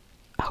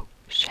 "Oh,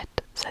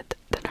 shit," said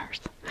the nurse.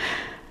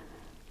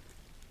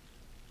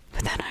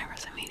 But then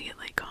Iris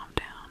immediately calmed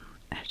down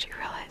as she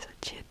realized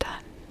what she had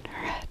done.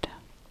 Her head,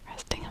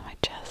 resting on my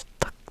chest,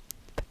 looked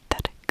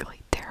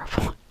pathetically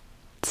terrible.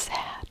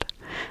 Sad.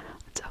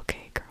 "It's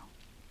okay, girl.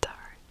 It's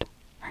alright."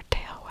 Her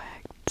tail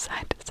wagged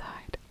side to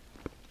side.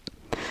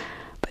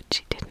 But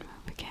she didn't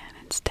move again.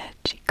 Instead,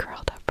 she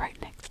curled up right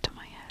next to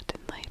my head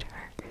and laid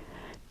her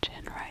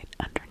chin right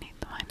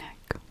underneath my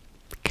neck.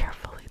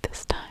 Carefully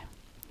this time.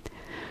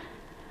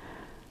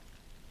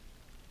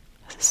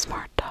 As a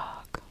smart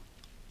dog,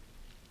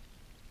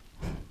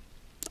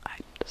 I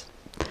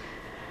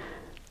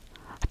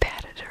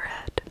patted her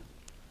head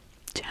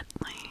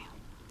gently,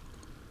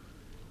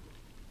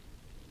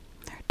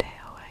 her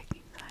tail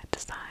wagging side to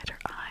side, her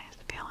eyes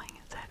feeling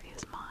as heavy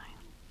as mine.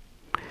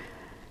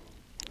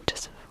 And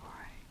just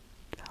before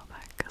I fell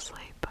back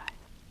asleep, I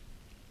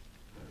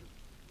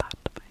thought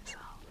to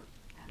myself,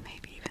 and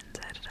maybe even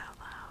said it out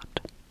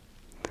loud,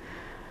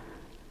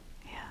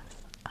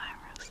 "Yes,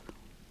 Iris,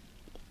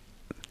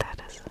 that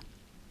is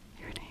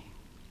your name,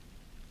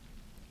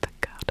 the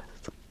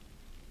goddess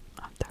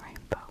of the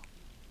rainbow."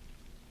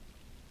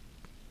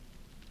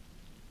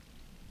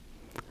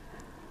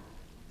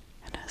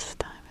 And as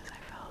time as I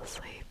fell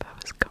asleep, I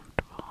was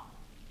comfortable,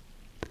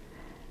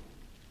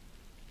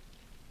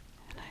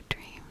 and I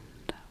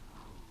dreamed of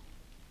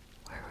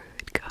where we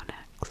would go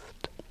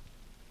next.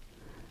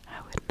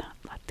 I would not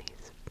let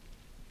these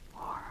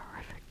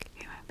horrific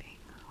human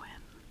beings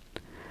win.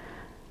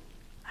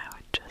 I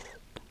would just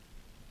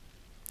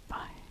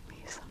buy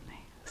me some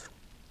maze.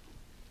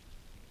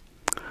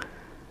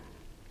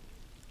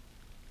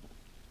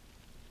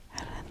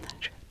 And then that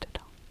drifted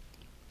on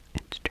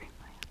into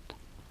dreamland.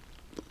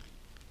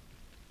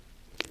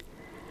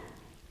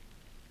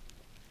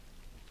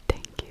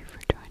 Thank you for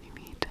joining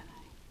me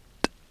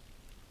tonight,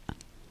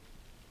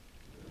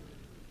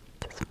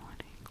 this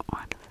morning,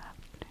 or this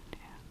afternoon.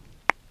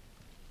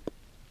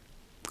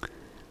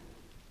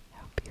 I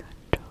hope you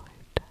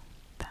enjoyed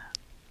that.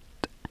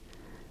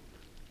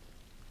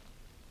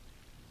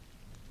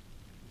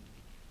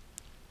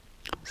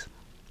 So,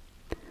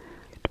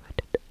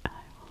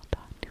 I will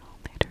talk to you all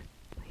later.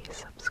 Please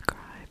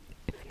subscribe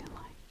if you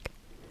like.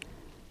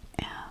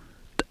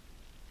 And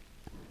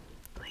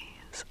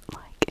please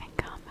like and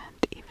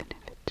comment, even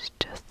if it's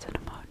just an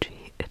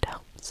emoji. It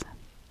helps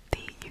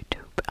the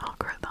YouTube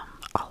algorithm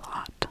a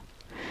lot.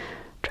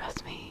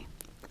 Trust me,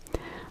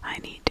 I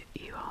need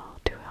you all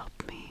to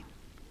help me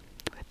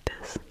with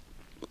this.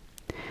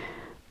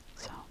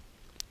 So,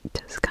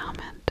 just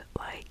comment,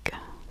 like,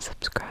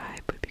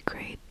 subscribe would be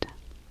great.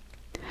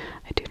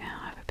 I do now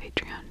have a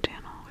Patreon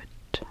channel,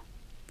 which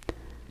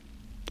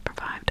for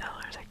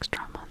 $5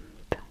 extra a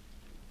month,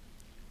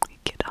 you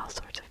get all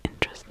sorts of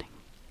interesting,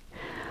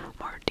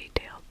 more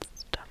detailed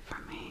stuff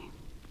from me.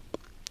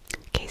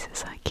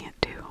 Cases I can't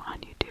do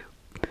on YouTube,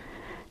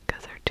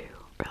 because they're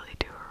really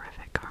too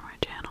horrific for my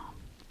channel.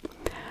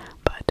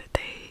 But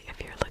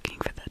if you're looking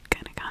for that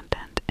kind of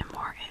content and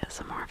more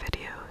ASMR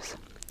videos,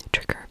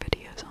 trigger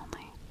videos